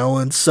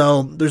 and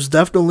so there's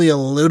definitely a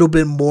little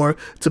bit more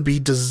to be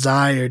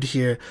desired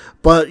here,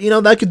 but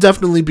that could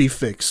definitely be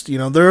fixed.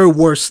 There are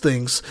worse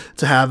things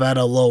to have at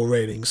a low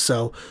rating.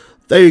 So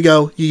there you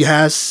go, he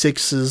has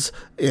 6s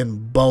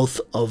in both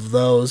of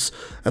those.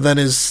 And then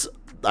his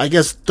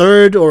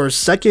third or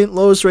second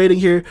lowest rating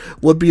here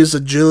would be his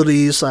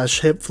agility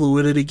 / hip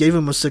fluidity. Gave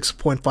him a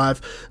 6.5.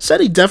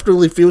 Said he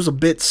definitely feels a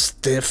bit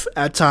stiff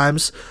at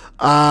times.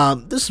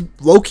 This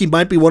low-key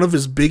might be one of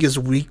his biggest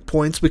weak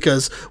points,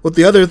 because with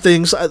the other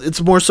things,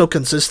 it's more so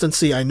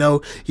consistency. I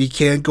know he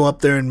can go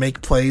up there and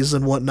make plays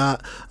and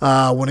whatnot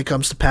when it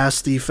comes to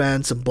pass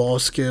defense and ball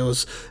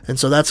skills, and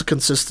so that's a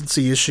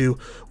consistency issue.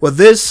 With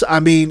this,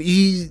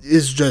 he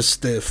is just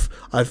stiff.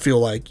 I feel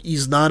like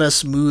he's not as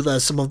smooth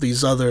as some of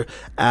these other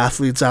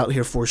athletes out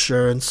here for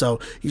sure, and so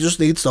he just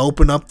needs to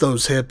open up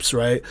those hips,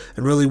 right,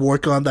 and really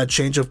work on that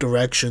change of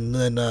direction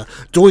and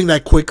doing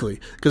that quickly,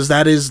 because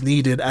that is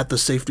needed at the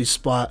safety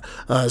spot,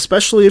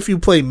 especially if you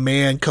play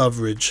man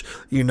coverage.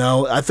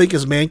 I think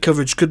his man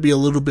coverage could be a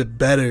little bit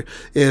better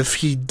if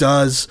he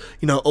does,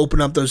 open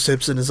up those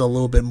hips and is a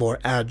little bit more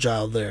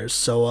agile there.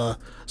 So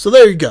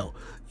there you go.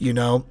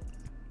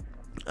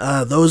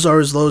 Those are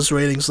his lowest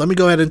ratings. Let me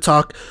go ahead and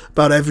talk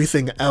about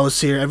everything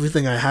else here,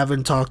 everything I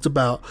haven't talked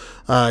about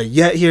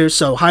yet here.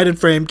 So height and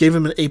frame, gave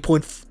him an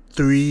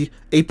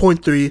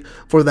 8.3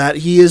 for that.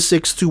 He is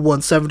 6'2",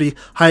 170.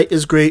 Height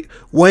is great.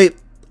 Weight, a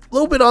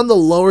little bit on the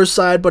lower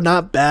side, but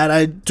not bad.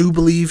 I do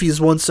believe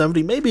he's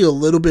 170, maybe a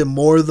little bit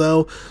more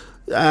though.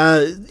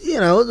 I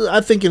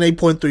think an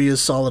 8.3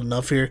 is solid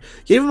enough here.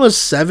 Gave him a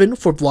 7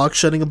 for block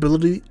shedding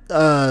ability.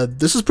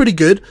 This is pretty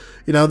good.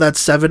 That's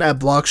 7 at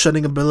block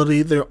shedding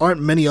ability. There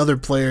aren't many other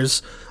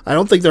players. I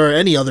don't think there are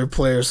any other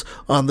players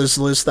on this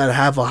list that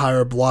have a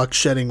higher block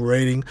shedding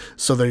rating.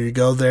 So there you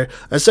go there.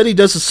 I said he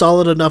does a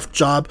solid enough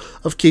job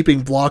of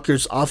keeping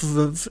blockers off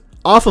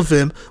of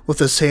him with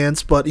his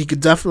hands, but he could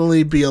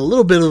definitely be a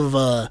little bit of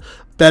a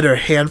better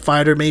hand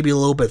fighter, maybe a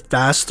little bit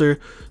faster.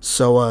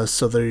 So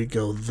there you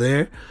go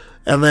there.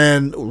 And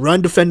then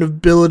run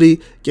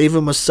defendability, gave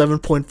him a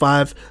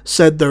 7.5,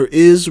 said there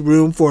is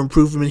room for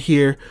improvement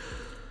here.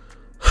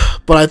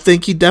 But I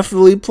think he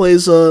definitely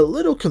plays a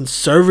little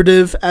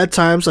conservative at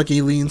times, like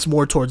he leans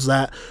more towards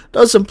that.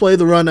 Doesn't play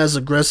the run as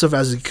aggressive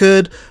as he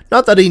could.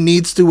 Not that he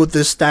needs to with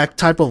this stack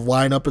type of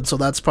lineup, and so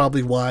that's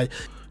probably why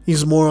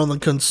he's more on the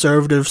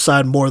conservative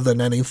side more than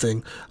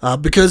anything,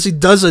 because he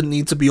doesn't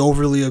need to be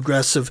overly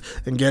aggressive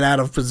and get out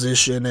of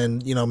position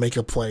and, make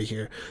a play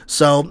here.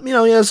 So, he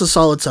has a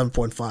solid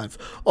 7.5.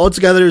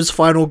 Altogether, his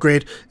final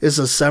grade is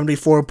a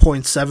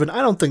 74.7.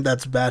 I don't think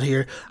that's bad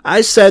here. I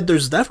said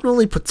there's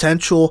definitely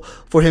potential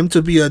for him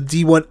to be a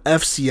D1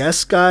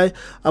 FCS guy,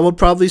 I would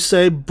probably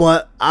say,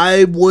 but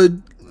I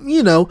would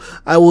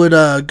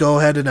go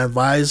ahead and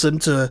advise him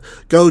to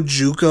go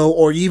JUCO,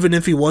 or even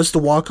if he was to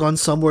walk on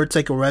somewhere,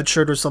 take a red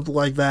shirt or something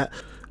like that,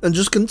 and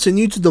just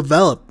continue to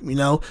develop,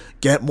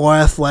 get more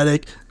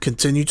athletic,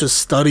 continue to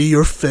study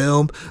your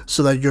film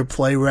so that your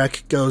play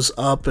rec goes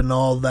up and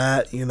all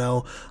that,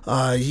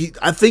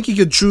 I think he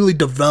could truly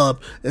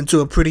develop into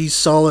a pretty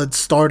solid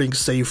starting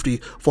safety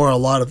for a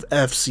lot of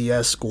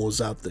FCS schools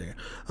out there.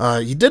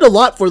 He did a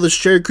lot for the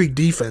Cherry Creek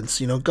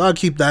defense, gotta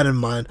keep that in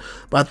mind,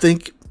 but I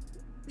think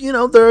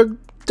there are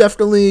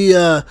definitely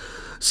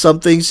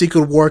some things he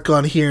could work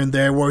on here and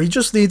there where he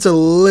just needs a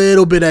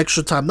little bit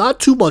extra time.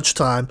 Not too much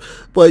time,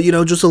 but,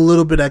 just a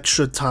little bit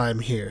extra time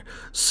here.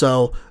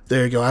 So,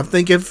 there you go. I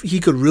think if he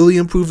could really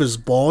improve his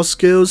ball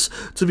skills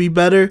to be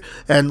better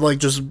and,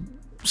 just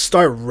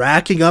start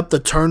racking up the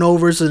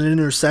turnovers and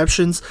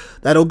interceptions,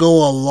 that'll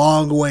go a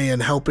long way in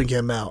helping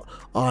him out,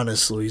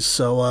 honestly.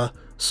 So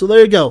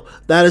there you go.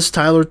 That is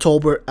Tyler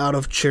Tolbert out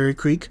of Cherry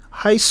Creek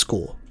High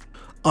School.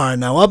 Alright,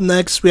 now up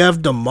next we have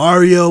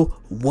Demario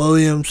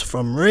Williams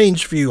from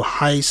Rangeview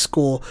High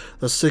School,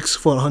 the 6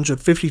 foot,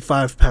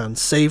 155 pound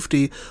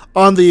safety.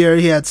 On the year,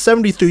 he had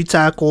 73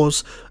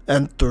 tackles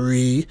and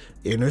 3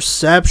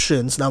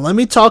 interceptions. Now, let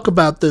me talk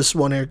about this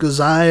one here, because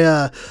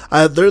there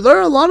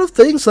are a lot of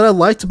things that I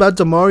liked about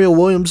Demario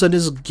Williams and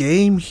his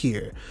game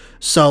here.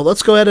 So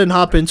let's go ahead and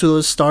hop into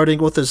this,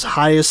 starting with his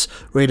highest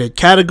rated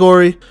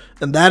category,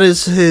 and that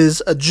is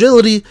his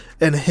agility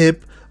and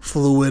hip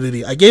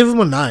fluidity. I gave him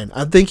a 9.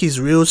 I think he's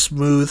real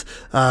smooth.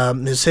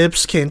 His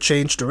hips can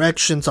change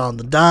directions on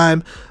the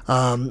dime.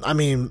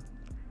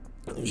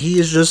 He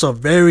is just a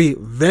very,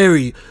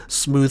 very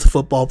smooth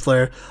football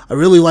player. I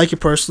really like it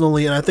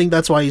personally, and I think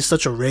that's why he's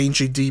such a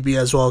rangy DB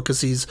as well,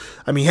 because he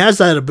has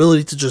that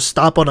ability to just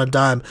stop on a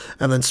dime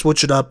and then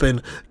switch it up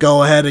and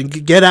go ahead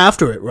and get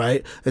after it,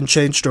 right? And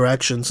change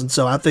directions. And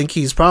so I think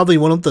he's probably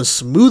one of the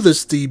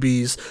smoothest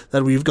DBs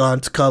that we've gone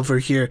to cover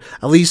here,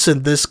 at least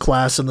in this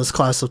class of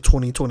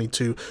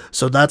 2022.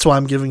 So that's why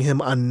I'm giving him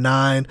a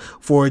 9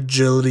 for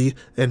agility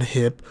and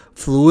hip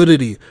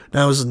fluidity.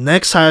 Now his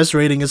next highest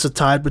rating is a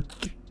tied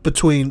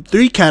between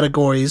 3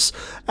 categories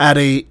at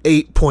a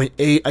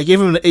 8.8. I gave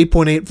him an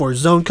 8.8 for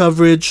zone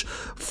coverage,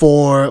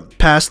 for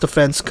pass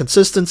defense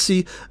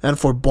consistency, and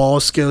for ball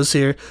skills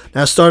here.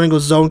 Now, starting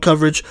with zone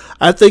coverage,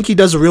 I think he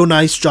does a real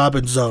nice job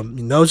in zone.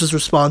 He knows his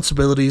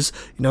responsibilities.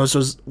 He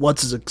knows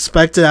what's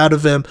expected out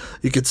of him.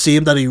 You can see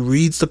him that he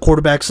reads the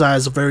quarterback's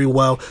eyes very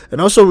well,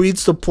 and also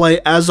reads the play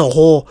as a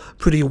whole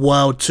pretty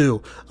well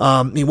too.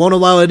 He won't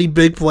allow any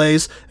big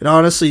plays, and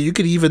honestly, you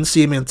could even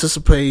see him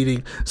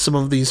anticipating some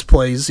of these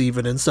plays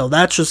even. And so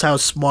that's just how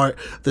smart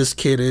this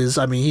kid is.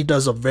 He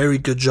does a very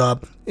good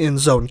job in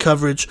zone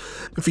coverage.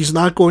 If he's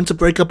not going to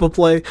break up a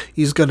play,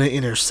 he's going to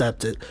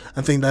intercept it.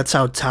 I think that's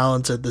how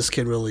talented this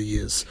kid really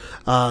is.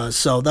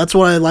 So that's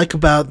what I like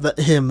about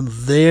him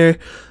there.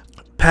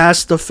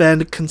 Pass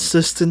defend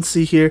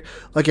consistency here,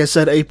 like I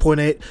said,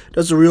 8.8.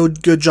 Does a real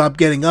good job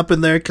getting up in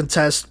there,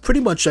 contest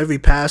pretty much every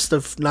pass,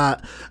 if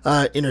not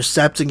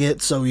intercepting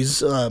it. So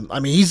he's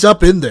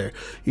up in there.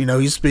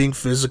 He's being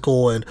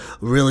physical and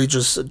really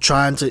just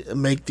trying to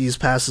make these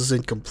passes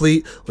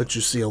incomplete, which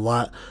you see a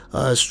lot.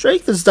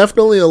 Strength is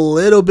definitely a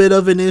little bit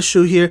of an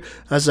issue here,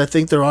 as I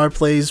think there are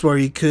plays where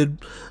he could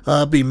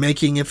be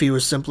making if he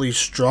was simply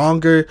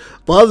stronger.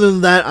 But other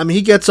than that,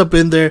 he gets up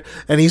in there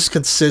and he's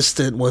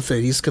consistent with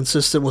it. He's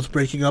consistent with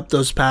breaking up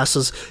those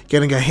passes,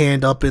 getting a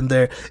hand up in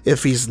there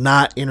if he's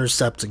not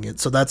intercepting it.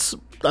 So that's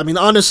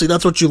honestly,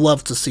 that's what you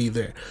love to see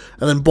there.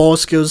 And then ball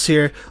skills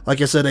here,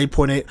 like I said,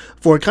 8.8.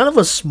 For kind of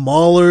a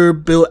smaller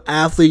built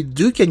athlete,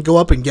 Duke can go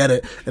up and get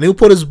it, and he'll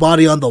put his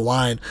body on the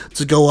line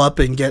to go up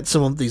and get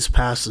some of these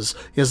passes.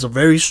 He has a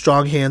very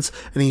strong hands,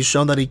 and he's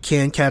shown that he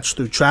can catch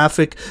through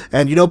traffic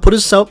and, put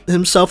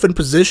himself in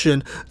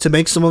position to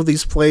make some of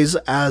these plays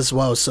as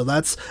well. So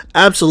that's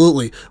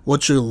absolutely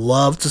what you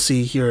love to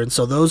see here. And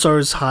so those are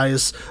his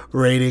highest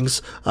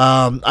ratings.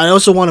 I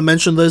also want to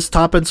mention this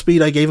top end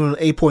speed. I gave him an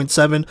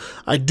 8.7.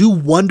 I do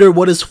wonder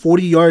what his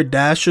 40-yard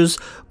dash is,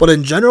 but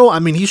in general,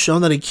 he's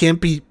shown that he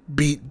can't be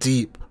beat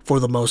deep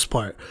for the most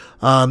part.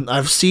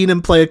 I've seen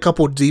him play a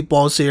couple deep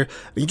balls here,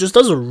 and he just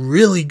does a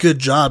really good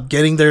job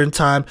getting there in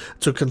time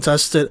to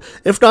contest it,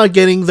 if not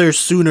getting there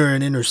sooner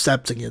and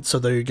intercepting it. So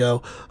there you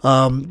go.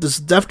 This is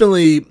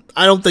definitely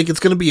I don't think it's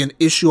going to be an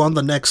issue on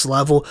the next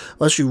level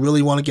unless you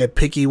really want to get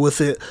picky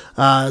with it.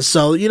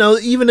 So,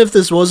 even if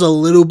this was a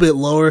little bit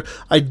lower,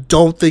 I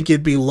don't think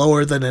it'd be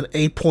lower than an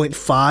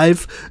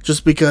 8.5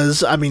 just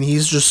because,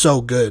 he's just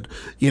so good,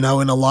 in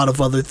a lot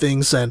of other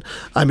things. And,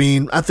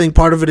 I think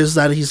part of it is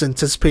that he's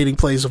anticipating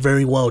plays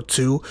very well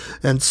too.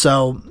 And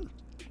so,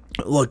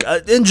 look,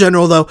 in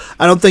general, though,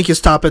 I don't think his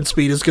top-end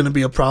speed is going to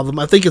be a problem.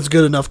 I think it's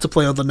good enough to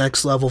play on the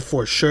next level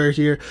for sure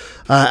here,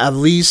 at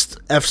least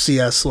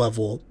FCS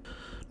level.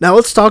 Now,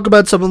 let's talk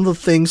about some of the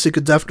things he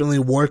could definitely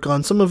work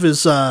on. Some of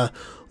his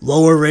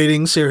lower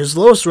ratings here. His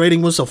lowest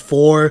rating was a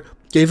 4.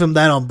 Gave him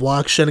that on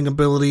block shedding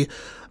ability.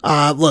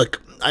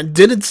 Look, I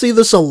didn't see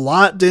this a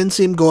lot. Didn't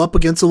see him go up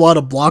against a lot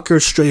of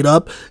blockers straight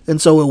up.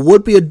 And so it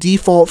would be a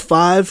default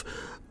 5.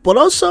 But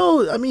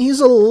also, he's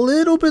a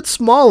little bit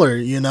smaller,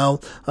 He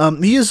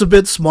is a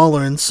bit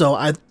smaller, and so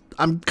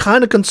I'm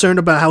kind of concerned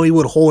about how he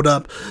would hold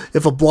up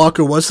if a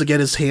blocker was to get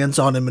his hands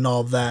on him and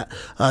all of that,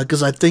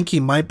 because I think he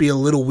might be a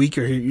little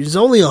weaker here. He's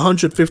only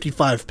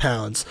 155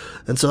 pounds,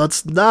 and so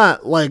that's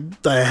not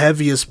like the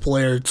heaviest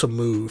player to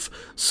move.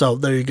 So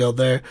there you go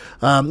there.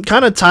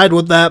 Kind of tied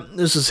with that.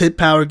 This is hit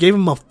power. Gave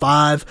him a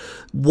 5.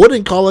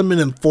 Wouldn't call him an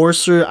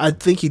enforcer. I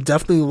think he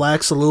definitely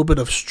lacks a little bit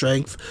of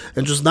strength,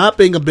 and just not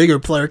being a bigger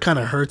player kind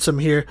of hurts him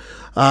here.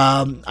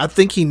 I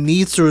think he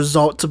needs to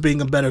result to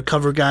being a better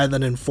cover guy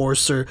than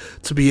enforcer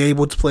to be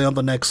able to play on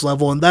the next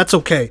level, and that's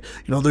okay.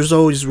 There's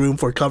always room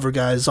for cover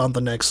guys on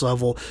the next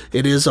level.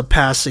 It is a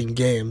passing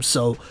game,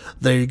 so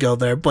there you go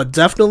there. But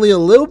definitely a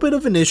little bit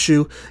of an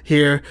issue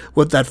here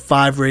with that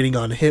 5 rating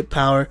on hit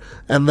power,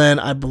 and then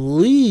I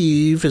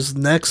believe his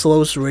next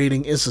lowest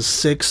rating is a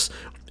 6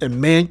 and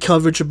man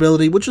coverage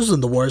ability, which isn't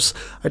the worst.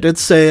 I did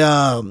say,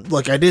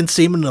 look, I didn't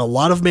see him in a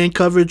lot of man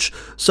coverage,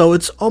 so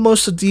it's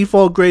almost a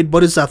default grade,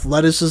 but his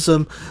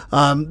athleticism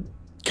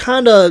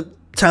kind of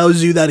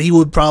tells you that he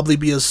would probably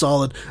be a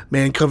solid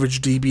man coverage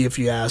DB if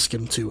you ask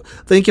him to.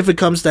 I think if it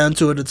comes down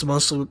to it, it's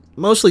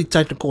mostly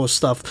technical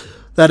stuff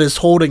that is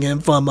holding him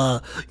from,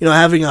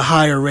 having a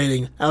higher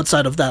rating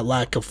outside of that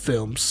lack of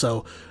film.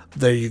 So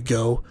there you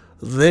go.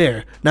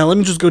 There. Now let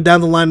me just go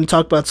down the line and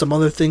talk about some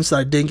other things that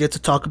I didn't get to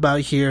talk about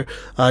here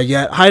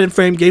yet. Height and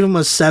frame, gave him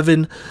a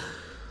 7.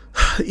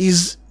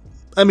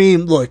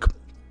 Look,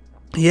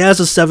 he has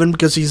a 7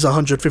 because he's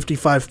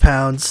 155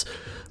 pounds,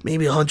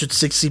 maybe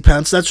 160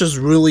 pounds. That's just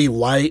really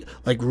light,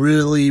 like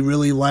really,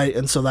 really light,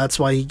 and so that's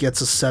why he gets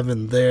a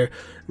 7 there.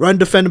 Run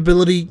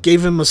defendability,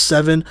 gave him a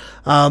 7.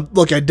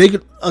 Look, I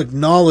did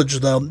acknowledge,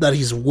 though, that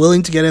he's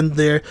willing to get in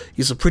there.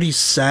 He's a pretty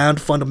sound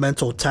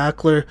fundamental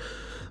tackler.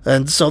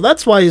 And so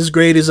that's why his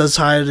grade is as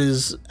high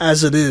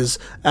as it is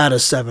at a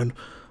 7.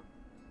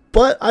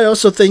 But I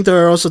also think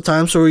there are also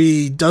times where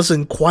he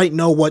doesn't quite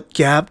know what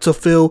gap to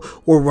fill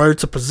or where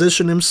to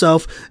position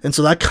himself, and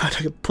so that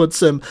kind of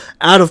puts him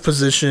out of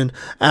position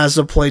as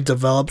the play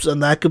develops,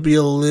 and that could be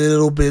a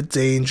little bit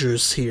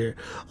dangerous here.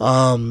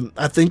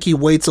 I think he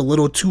waits a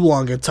little too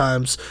long at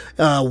times,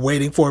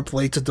 waiting for a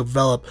play to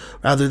develop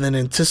rather than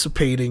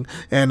anticipating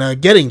and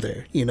getting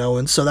there,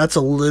 and so that's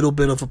a little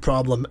bit of a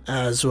problem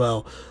as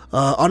well.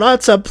 On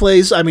outside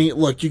plays,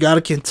 look, you got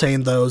to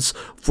contain those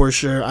for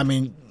sure.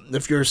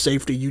 If you're a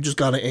safety, you just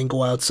gotta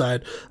angle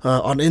outside.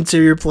 On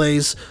interior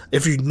plays,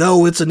 if you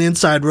know it's an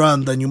inside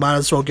run, then you might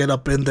as well get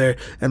up in there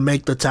and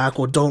make the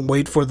tackle. Don't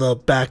wait for the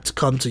back to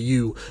come to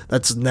you.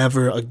 That's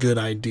never a good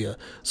idea.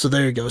 So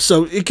there you go.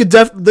 So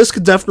this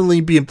could definitely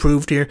be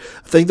improved here.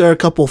 I think there are a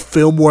couple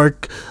film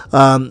work,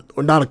 or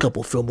not a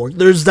couple film work.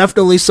 There's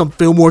definitely some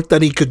film work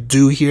that he could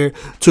do here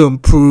to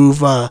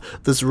improve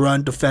this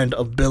run defend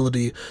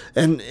ability.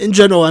 And in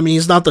general,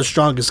 he's not the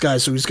strongest guy,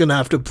 so he's gonna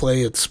have to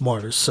play it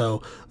smarter.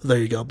 So there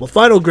you go. But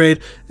final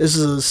grade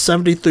is a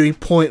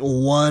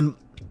 73.1.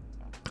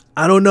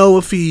 I don't know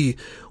if he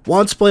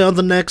wants to play on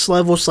the next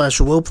level /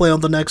 will play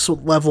on the next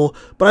level,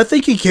 but I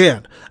think he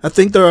can. I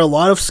think there are a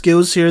lot of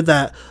skills here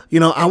that,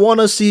 I want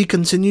to see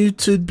continue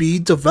to be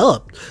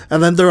developed.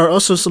 And then there are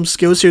also some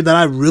skills here that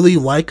I really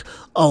like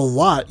a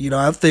lot.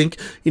 I think,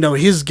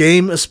 his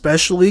game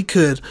especially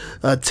could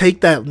take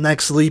that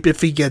next leap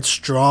if he gets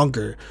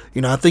stronger.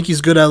 I think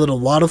he's good at a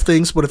lot of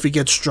things, but if he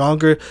gets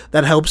stronger,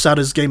 that helps out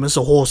his game as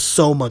a whole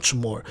so much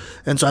more.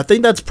 And so I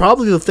think that's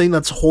probably the thing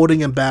that's holding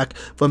him back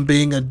from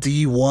being a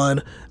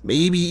D1,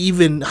 maybe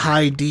even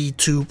high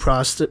D2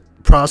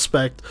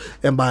 prospect,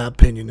 in my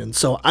opinion. And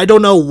so I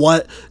don't know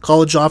what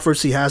college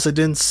offers he has. I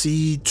didn't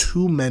see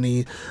too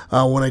many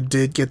when I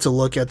did get to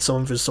look at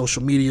some of his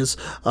social medias,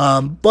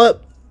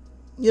 but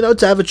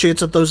to have a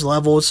chance at those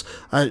levels,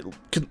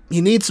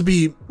 he needs to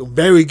be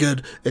very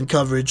good in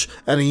coverage,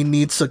 and he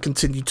needs to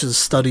continue to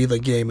study the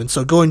game. And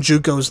so going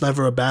JUCO is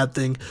never a bad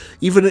thing.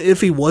 Even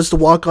if he was to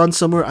walk on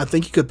somewhere, I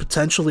think he could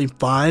potentially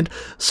find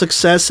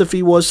success if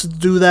he was to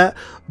do that.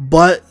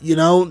 But,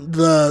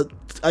 the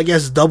I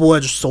guess,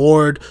 double-edged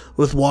sword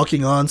with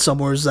walking on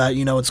somewhere is that,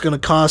 it's going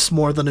to cost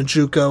more than a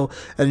JUCO,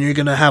 and you're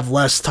going to have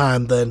less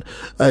time than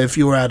if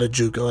you were at a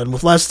JUCO. And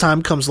with less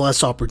time comes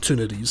less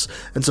opportunities.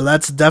 And so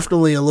that's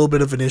definitely a little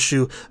bit of an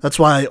issue. That's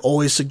why I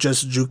always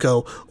suggest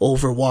JUCO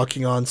over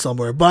walking on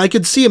somewhere. But I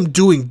could see him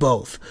doing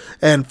both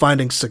and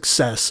finding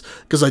success,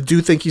 because I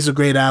do think he's a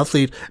great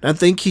athlete, and I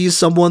think he's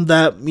someone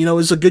that,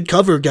 is a good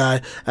cover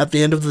guy at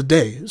the end of the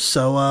day.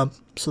 So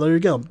there you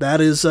go.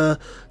 That is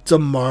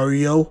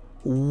Demario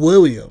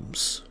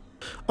Williams.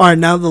 Alright,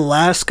 now the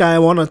last guy I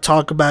want to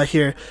talk about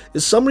here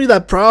is somebody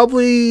that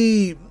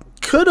probably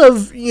could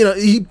have,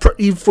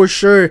 he for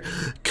sure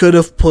could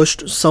have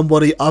pushed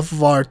somebody off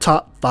of our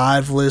top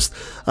 5 list.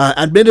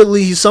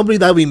 Admittedly, he's somebody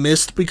that we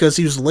missed because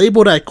he was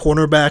labeled at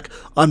cornerback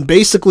on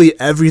basically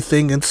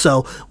everything, and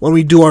so when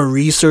we do our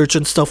research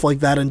and stuff like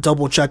that and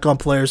double check on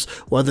players,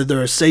 whether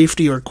they're a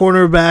safety or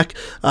cornerback,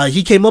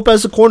 he came up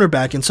as a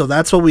cornerback, and so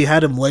that's what we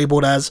had him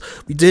labeled as.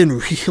 We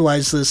didn't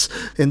realize this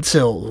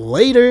until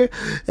later,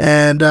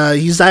 and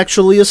he's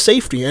actually a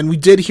safety, and we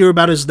did hear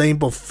about his name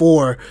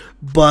before,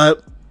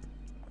 but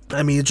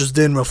it just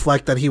didn't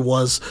reflect that he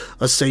was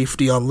a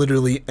safety on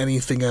literally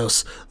anything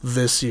else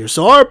this year.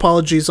 So our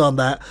apologies on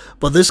that,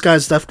 but this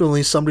guy's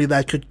definitely somebody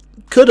that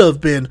could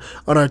have been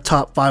on our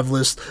top 5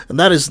 list, and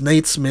that is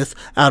Nate Smith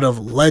out of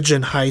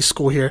Legend High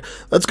School here.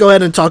 Let's go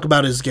ahead and talk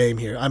about his game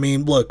here.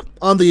 Look,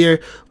 on the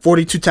year,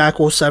 42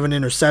 tackles, 7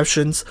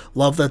 interceptions.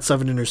 Love that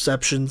 7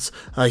 interceptions.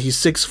 He's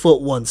 6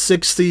 foot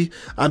 160.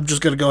 I'm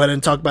just going to go ahead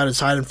and talk about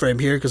his height and frame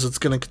here because it's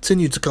going to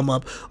continue to come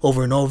up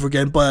over and over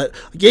again, but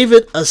I gave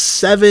it a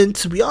 7.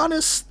 To be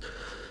honest,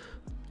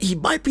 he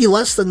might be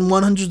less than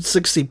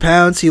 160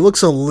 pounds. He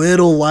looks a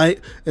little light,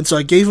 and so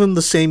I gave him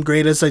the same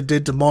grade as I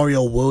did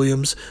Demario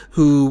Williams,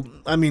 who,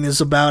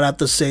 is about at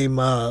the same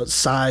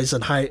size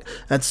and height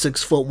at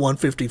 6 foot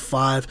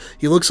 155.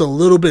 He looks a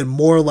little bit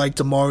more like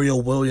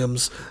Demario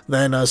Williams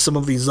than some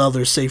of these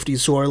other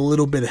safeties who are a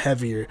little bit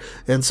heavier,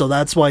 and so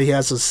that's why he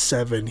has a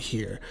 7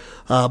 here.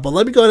 But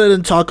let me go ahead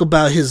and talk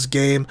about his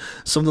game,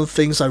 some of the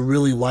things I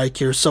really like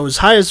here. So his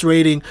highest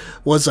rating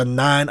was a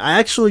 9. I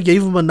actually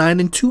gave him a 9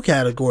 in 2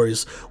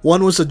 categories.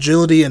 One was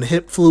agility and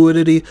hip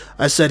fluidity.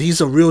 I said he's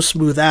a real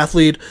smooth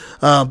athlete.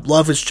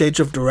 Love his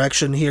change of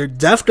direction here.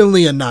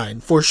 Definitely a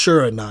 9, for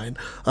sure a 9.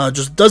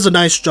 Just does a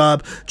nice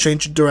job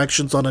changing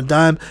directions on a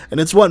dime, and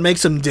it's what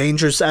makes him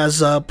dangerous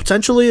as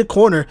potentially a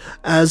corner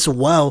as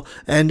well,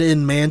 and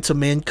in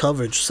man-to-man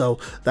coverage. So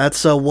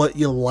that's what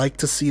you like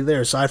to see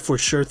there. So I for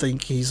sure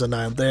think he's a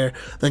 9 there.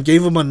 Then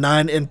gave him a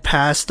 9 in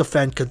pass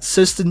defend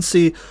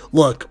consistency.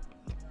 Look,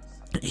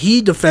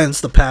 he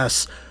defends the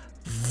pass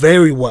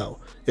very well.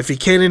 If he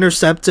can't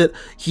intercept it,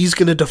 he's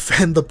going to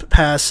defend the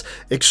pass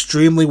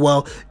extremely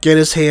well, get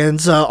his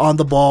hands on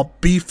the ball,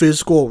 be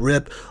physical,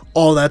 rip,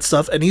 all that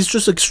stuff, and he's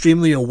just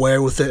extremely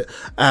aware with it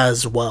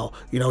as well.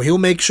 He'll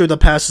make sure the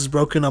pass is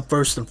broken up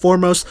first and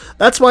foremost.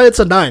 That's why it's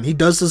a 9. He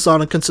does this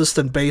on a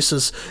consistent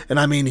basis,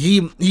 and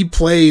he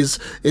plays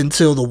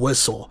until the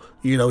whistle.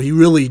 He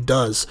really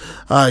does.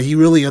 He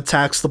really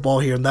attacks the ball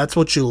here, and that's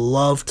what you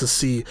love to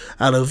see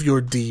out of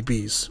your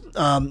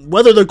DBs,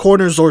 whether they're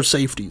corners or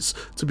safeties,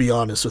 to be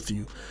honest with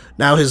you.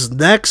 Now, his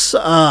next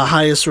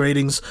highest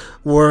ratings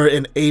were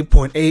an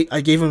 8.8.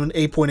 I gave him an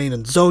 8.8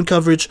 in zone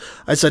coverage.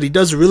 I said he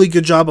does a really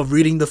good job of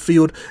reading the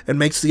field and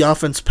makes the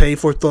offense pay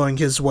for throwing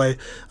his way.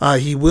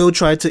 He will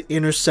try to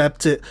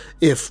intercept it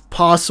if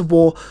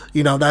possible.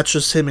 That's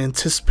just him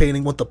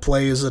anticipating what the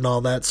play is and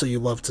all that, so you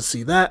love to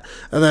see that.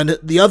 And then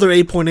the other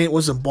 8.8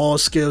 was in ball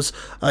skills.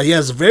 He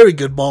has very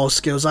good ball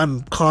skills.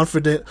 I'm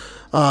confident.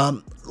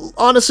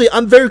 Honestly,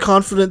 I'm very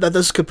confident that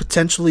this could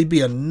potentially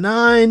be a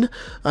 9.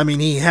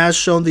 He has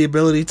shown the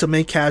ability to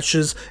make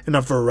catches in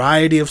a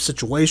variety of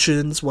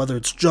situations, whether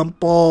it's jump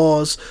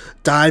balls,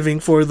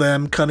 diving for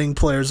them, cutting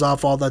players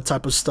off, all that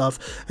type of stuff,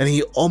 and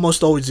he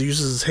almost always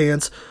uses his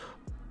hands.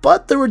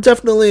 But there were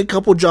definitely a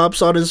couple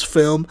drops on his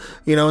film,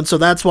 and so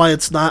that's why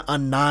it's not a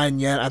 9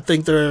 yet. I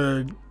think there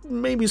are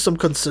maybe some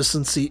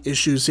consistency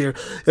issues here.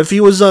 If he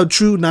was a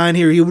true 9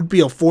 here, he would be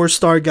a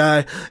 4-star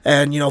guy,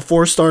 and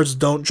 4-stars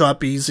don't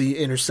drop easy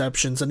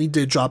interceptions, and he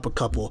did drop a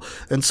couple,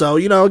 and so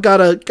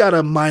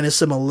gotta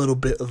minus him a little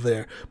bit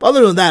there. But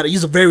other than that,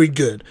 he's very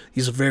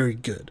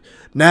good.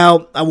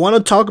 Now, I want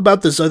to talk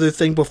about this other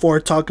thing before I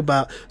talk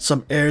about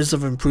some areas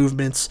of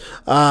improvements.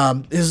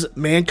 His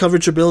man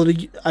coverage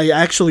ability, I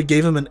actually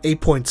gave him an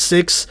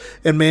 8.6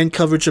 in man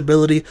coverage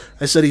ability.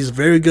 I said he's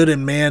very good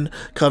in man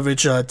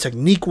coverage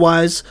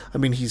technique-wise.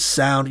 He's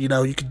sound.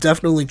 You could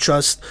definitely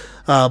trust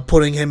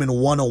putting him in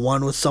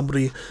 1-on-1 with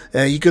somebody.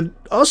 You could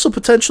also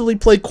potentially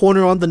play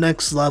corner on the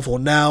next level.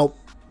 Now,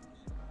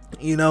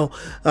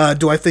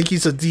 do I think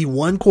he's a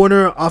D1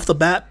 corner off the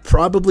bat?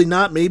 Probably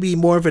not. Maybe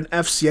more of an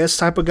FCS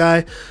type of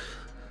guy,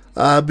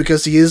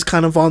 because he is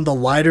kind of on the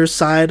lighter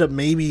side,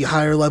 maybe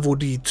higher level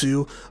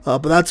D2,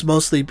 but that's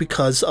mostly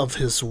because of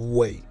his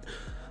weight.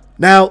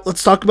 Now,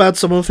 let's talk about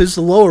some of his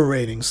lower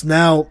ratings.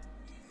 Now,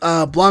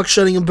 block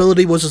shedding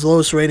ability was his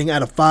lowest rating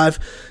out of 5.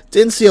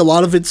 Didn't see a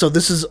lot of it, so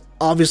this is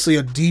obviously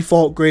a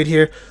default grade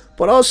here.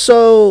 but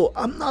also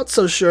I'm not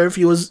so sure if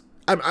he was.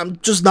 I'm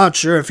just not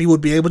sure if he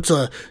would be able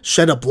to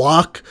shed a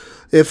block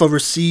if a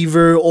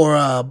receiver or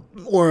a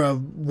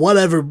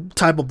whatever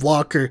type of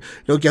blocker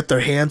get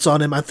their hands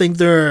on him. I think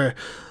they're.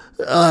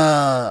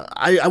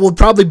 I would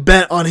probably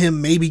bet on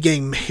him maybe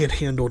getting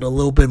manhandled a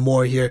little bit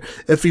more here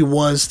if he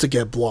was to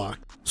get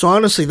blocked. So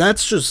honestly,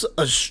 that's just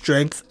a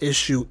strength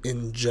issue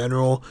in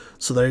general.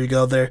 So there you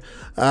go there.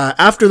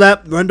 After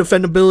that, run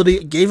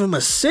defendability, gave him a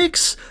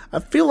 6. I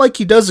feel like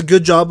he does a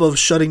good job of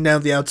shutting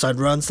down the outside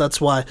runs. That's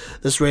why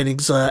this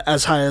rating's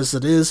as high as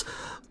it is.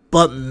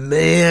 But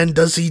man,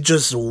 does he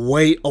just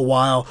wait a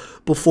while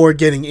before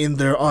getting in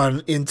there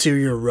on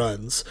interior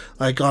runs.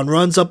 Like on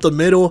runs up the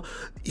middle,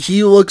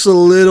 he looks a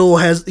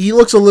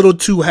little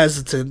too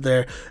hesitant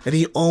there, and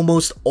he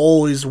almost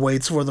always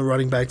waits for the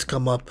running back to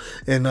come up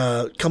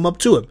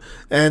to him,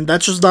 and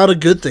that's just not a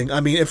good thing. I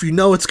mean, if you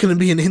know it's going to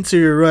be an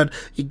interior run,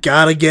 you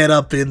gotta get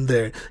up in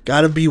there,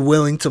 gotta be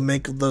willing to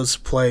make those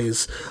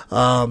plays,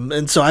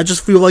 and so I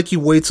just feel like he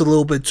waits a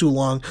little bit too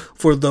long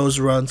for those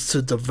runs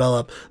to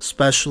develop,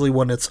 especially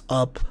when it's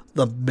up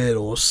the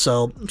middle.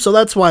 So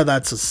that's why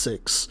that's a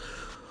 6.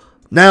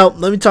 Now,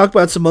 let me talk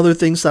about some other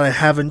things that I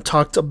haven't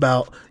talked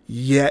about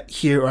yet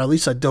here, or at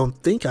least I don't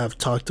think I've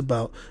talked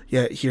about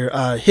yet here.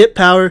 Hit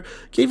power,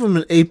 gave him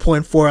an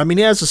 8.4. I mean,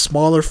 he has a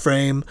smaller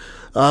frame,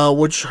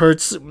 which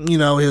hurts,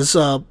 his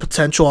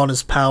potential on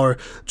his power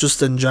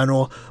just in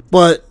general.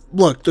 But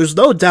look, there's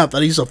no doubt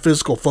that he's a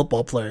physical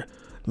football player.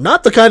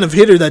 Not the kind of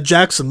hitter that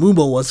Jackson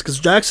Muma was, because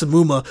Jackson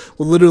Muma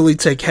will literally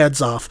take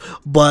heads off.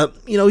 But,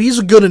 he's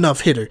a good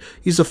enough hitter.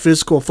 He's a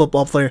physical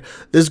football player.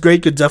 This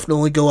grade could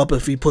definitely go up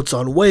if he puts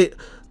on weight.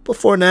 But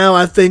for now,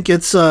 I think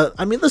it's,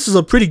 this is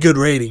a pretty good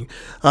rating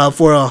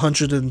for a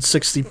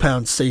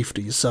 160-pound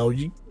safety. So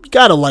you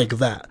gotta like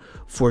that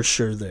for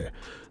sure there.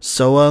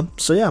 So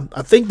yeah,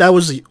 I think that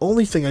was the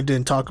only thing I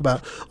didn't talk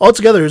about.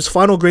 Altogether, his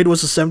final grade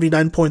was a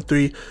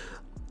 79.3.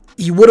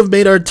 He would have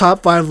made our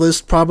top 5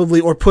 list probably,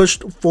 or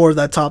pushed for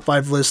that top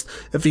 5 list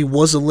if he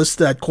wasn't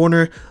listed at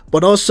corner.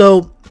 But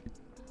also,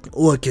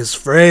 look, his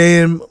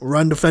frame,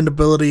 run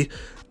defendability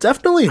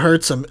definitely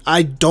hurts him.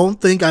 I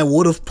don't think I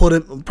would have put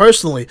him,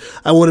 personally,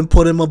 I wouldn't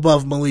put him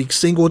above Malik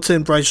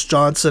Singleton, Bryce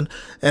Johnson,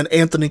 and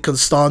Anthony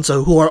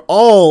Costanzo, who are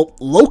all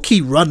low-key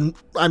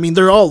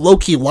they're all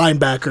low-key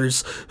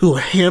linebackers who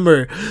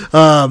hammer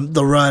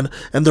the run,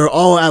 and they're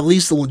all at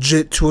least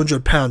legit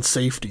 200-pound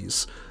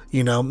safeties.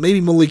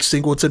 Maybe Malik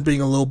Singleton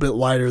being a little bit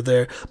lighter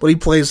there, but he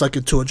plays like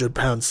a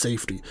 200-pound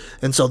safety.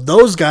 And so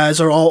those guys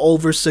are all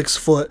over 6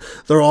 foot.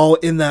 They're all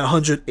in that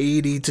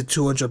 180 to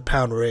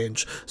 200-pound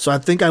range. So I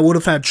think I would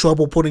have had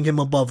trouble putting him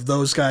above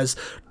those guys,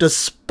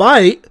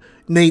 despite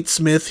Nate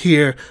Smith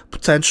here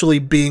potentially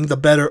being the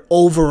better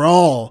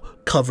overall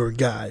cover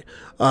guy.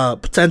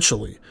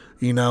 Potentially,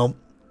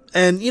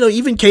 And,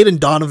 even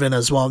Caden Donovan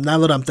as well, now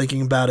that I'm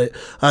thinking about it,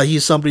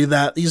 he's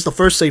the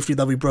first safety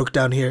that we broke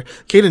down here.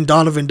 Caden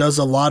Donovan does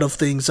a lot of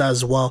things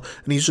as well,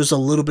 and he's just a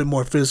little bit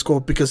more physical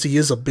because he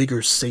is a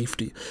bigger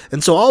safety.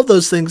 And so all of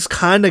those things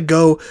kind of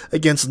go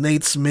against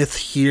Nate Smith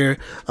here,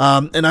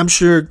 and I'm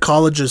sure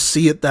colleges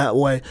see it that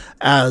way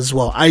as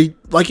well.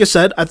 Like I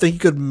said, I think he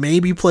could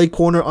maybe play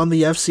corner on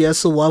the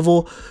FCS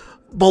level,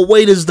 but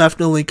weight is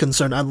definitely a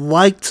concern. I'd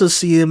like to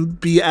see him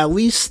be at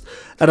least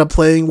at a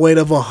playing weight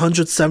of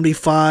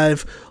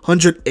 175,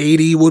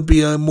 180 would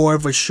be a more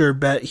of a sure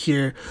bet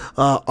here,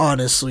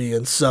 honestly.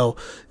 And so,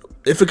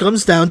 if it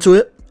comes down to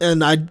it,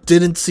 and I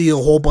didn't see a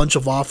whole bunch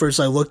of offers.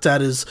 I looked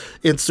at his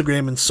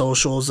Instagram and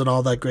socials and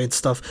all that great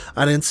stuff.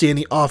 I didn't see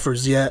any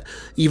offers yet,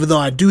 even though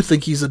I do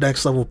think he's a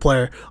next level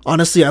player.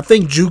 Honestly, I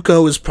think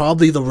JUCO is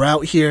probably the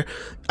route here.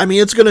 I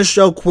mean, it's going to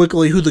show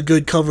quickly who the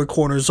good cover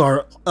corners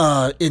are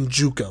in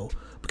JUCO.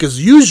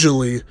 Because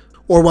usually,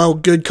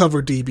 good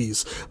cover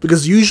DBs,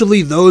 because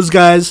usually those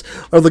guys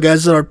are the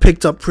guys that are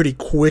picked up pretty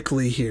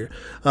quickly here.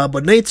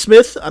 But Nate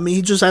Smith,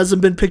 he just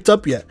hasn't been picked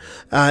up yet.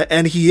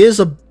 And he is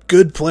a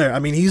good player.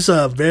 He's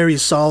a very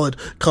solid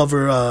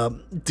cover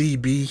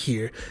DB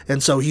here.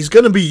 And so he's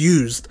going to be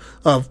used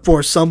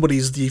for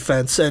somebody's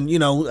defense and,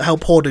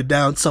 help hold it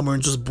down somewhere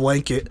and just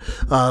blanket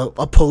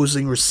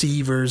opposing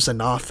receivers and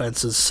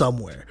offenses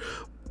somewhere.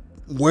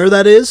 Where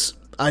that is,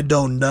 I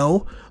don't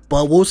know.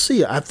 But we'll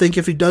see. I think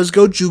if he does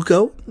go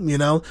JUCO,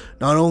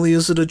 not only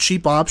is it a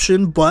cheap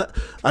option, but,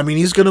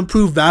 he's going to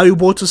prove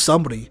valuable to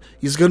somebody.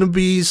 He's going to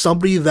be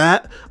somebody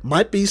that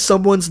might be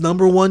someone's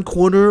number 1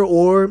 corner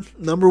or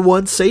number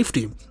 1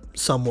 safety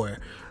somewhere.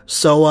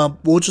 So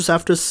we'll just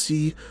have to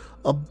see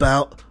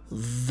about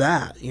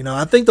that.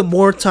 I think the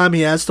more time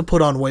he has to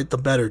put on weight, the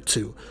better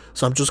too.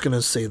 So I'm just going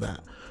to say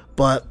that.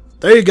 But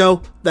there you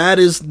go. That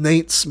is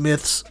Nate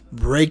Smith's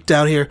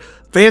breakdown here.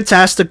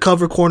 Fantastic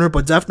cover corner,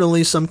 but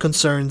definitely some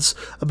concerns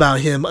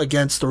about him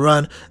against the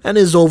run and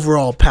his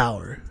overall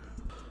power.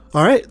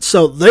 Alright,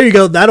 so there you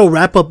go. That'll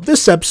wrap up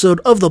this episode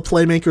of the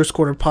Playmakers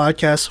Corner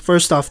podcast.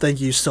 First off,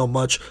 thank you so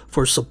much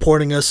for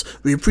supporting us.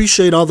 We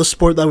appreciate all the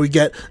support that we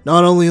get,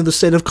 not only in the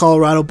state of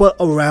Colorado, but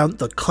around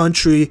the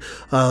country.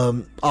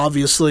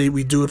 Obviously,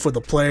 we do it for the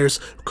players.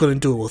 Couldn't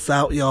do it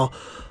without y'all.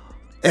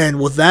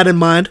 And with that in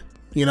mind,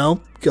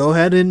 go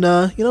ahead and,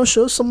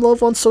 show some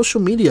love on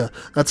social media.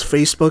 That's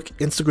Facebook,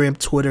 Instagram,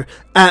 Twitter,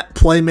 at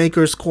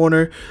Playmakers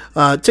Corner,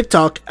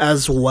 TikTok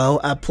as well,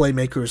 at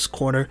Playmakers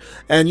Corner.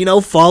 And,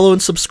 follow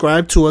and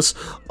subscribe to us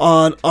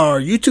on our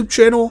YouTube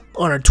channel,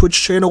 on our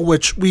Twitch channel,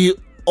 which we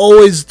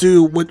always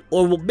do,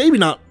 or maybe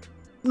not.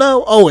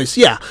 No, always,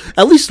 yeah.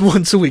 At least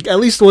once a week.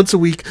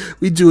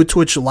 We do a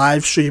Twitch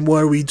live stream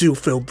where we do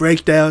film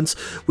breakdowns.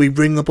 We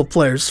bring up a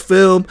player's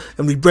film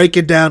and we break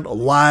it down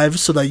live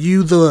so that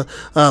you, the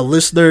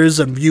listeners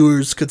and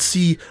viewers, could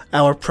see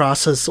our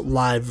process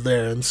live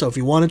there. And so if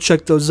you want to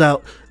check those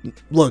out,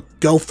 look,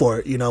 go for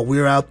it.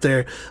 We're out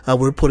there,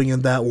 we're putting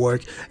in that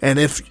work. And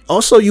if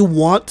also you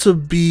want to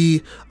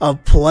be a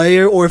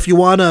player, or if you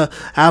want to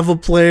have a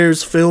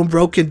player's film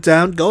broken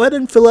down, go ahead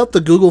and fill out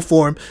the Google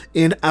form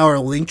in our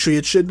link tree.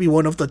 It should be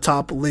one of the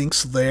top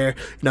links there.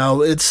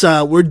 It's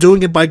we're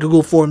doing it by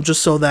Google form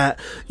just so that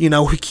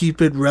we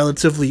keep it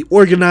relatively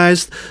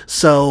organized,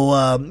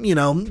 so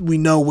we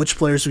know which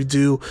players we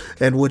do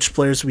and which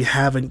players we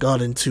haven't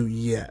got into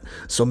yet.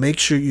 So make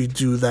sure you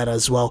do that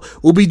as well.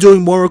 We'll be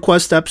doing more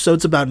request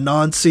episodes about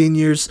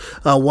non-seniors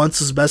once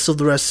this Best of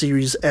the Rest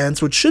series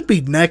ends, which should be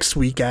next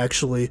week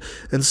actually.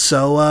 And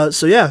so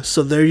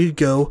there you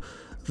go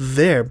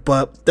there.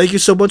 But thank you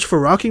so much for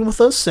rocking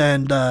with us,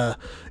 and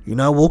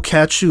we'll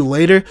catch you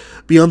later.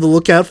 Be on the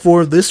lookout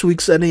for this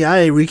week's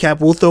NAIA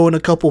recap. We'll throw in a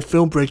couple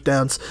film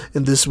breakdowns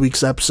in this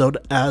week's episode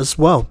as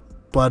well.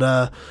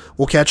 But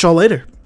we'll catch y'all later.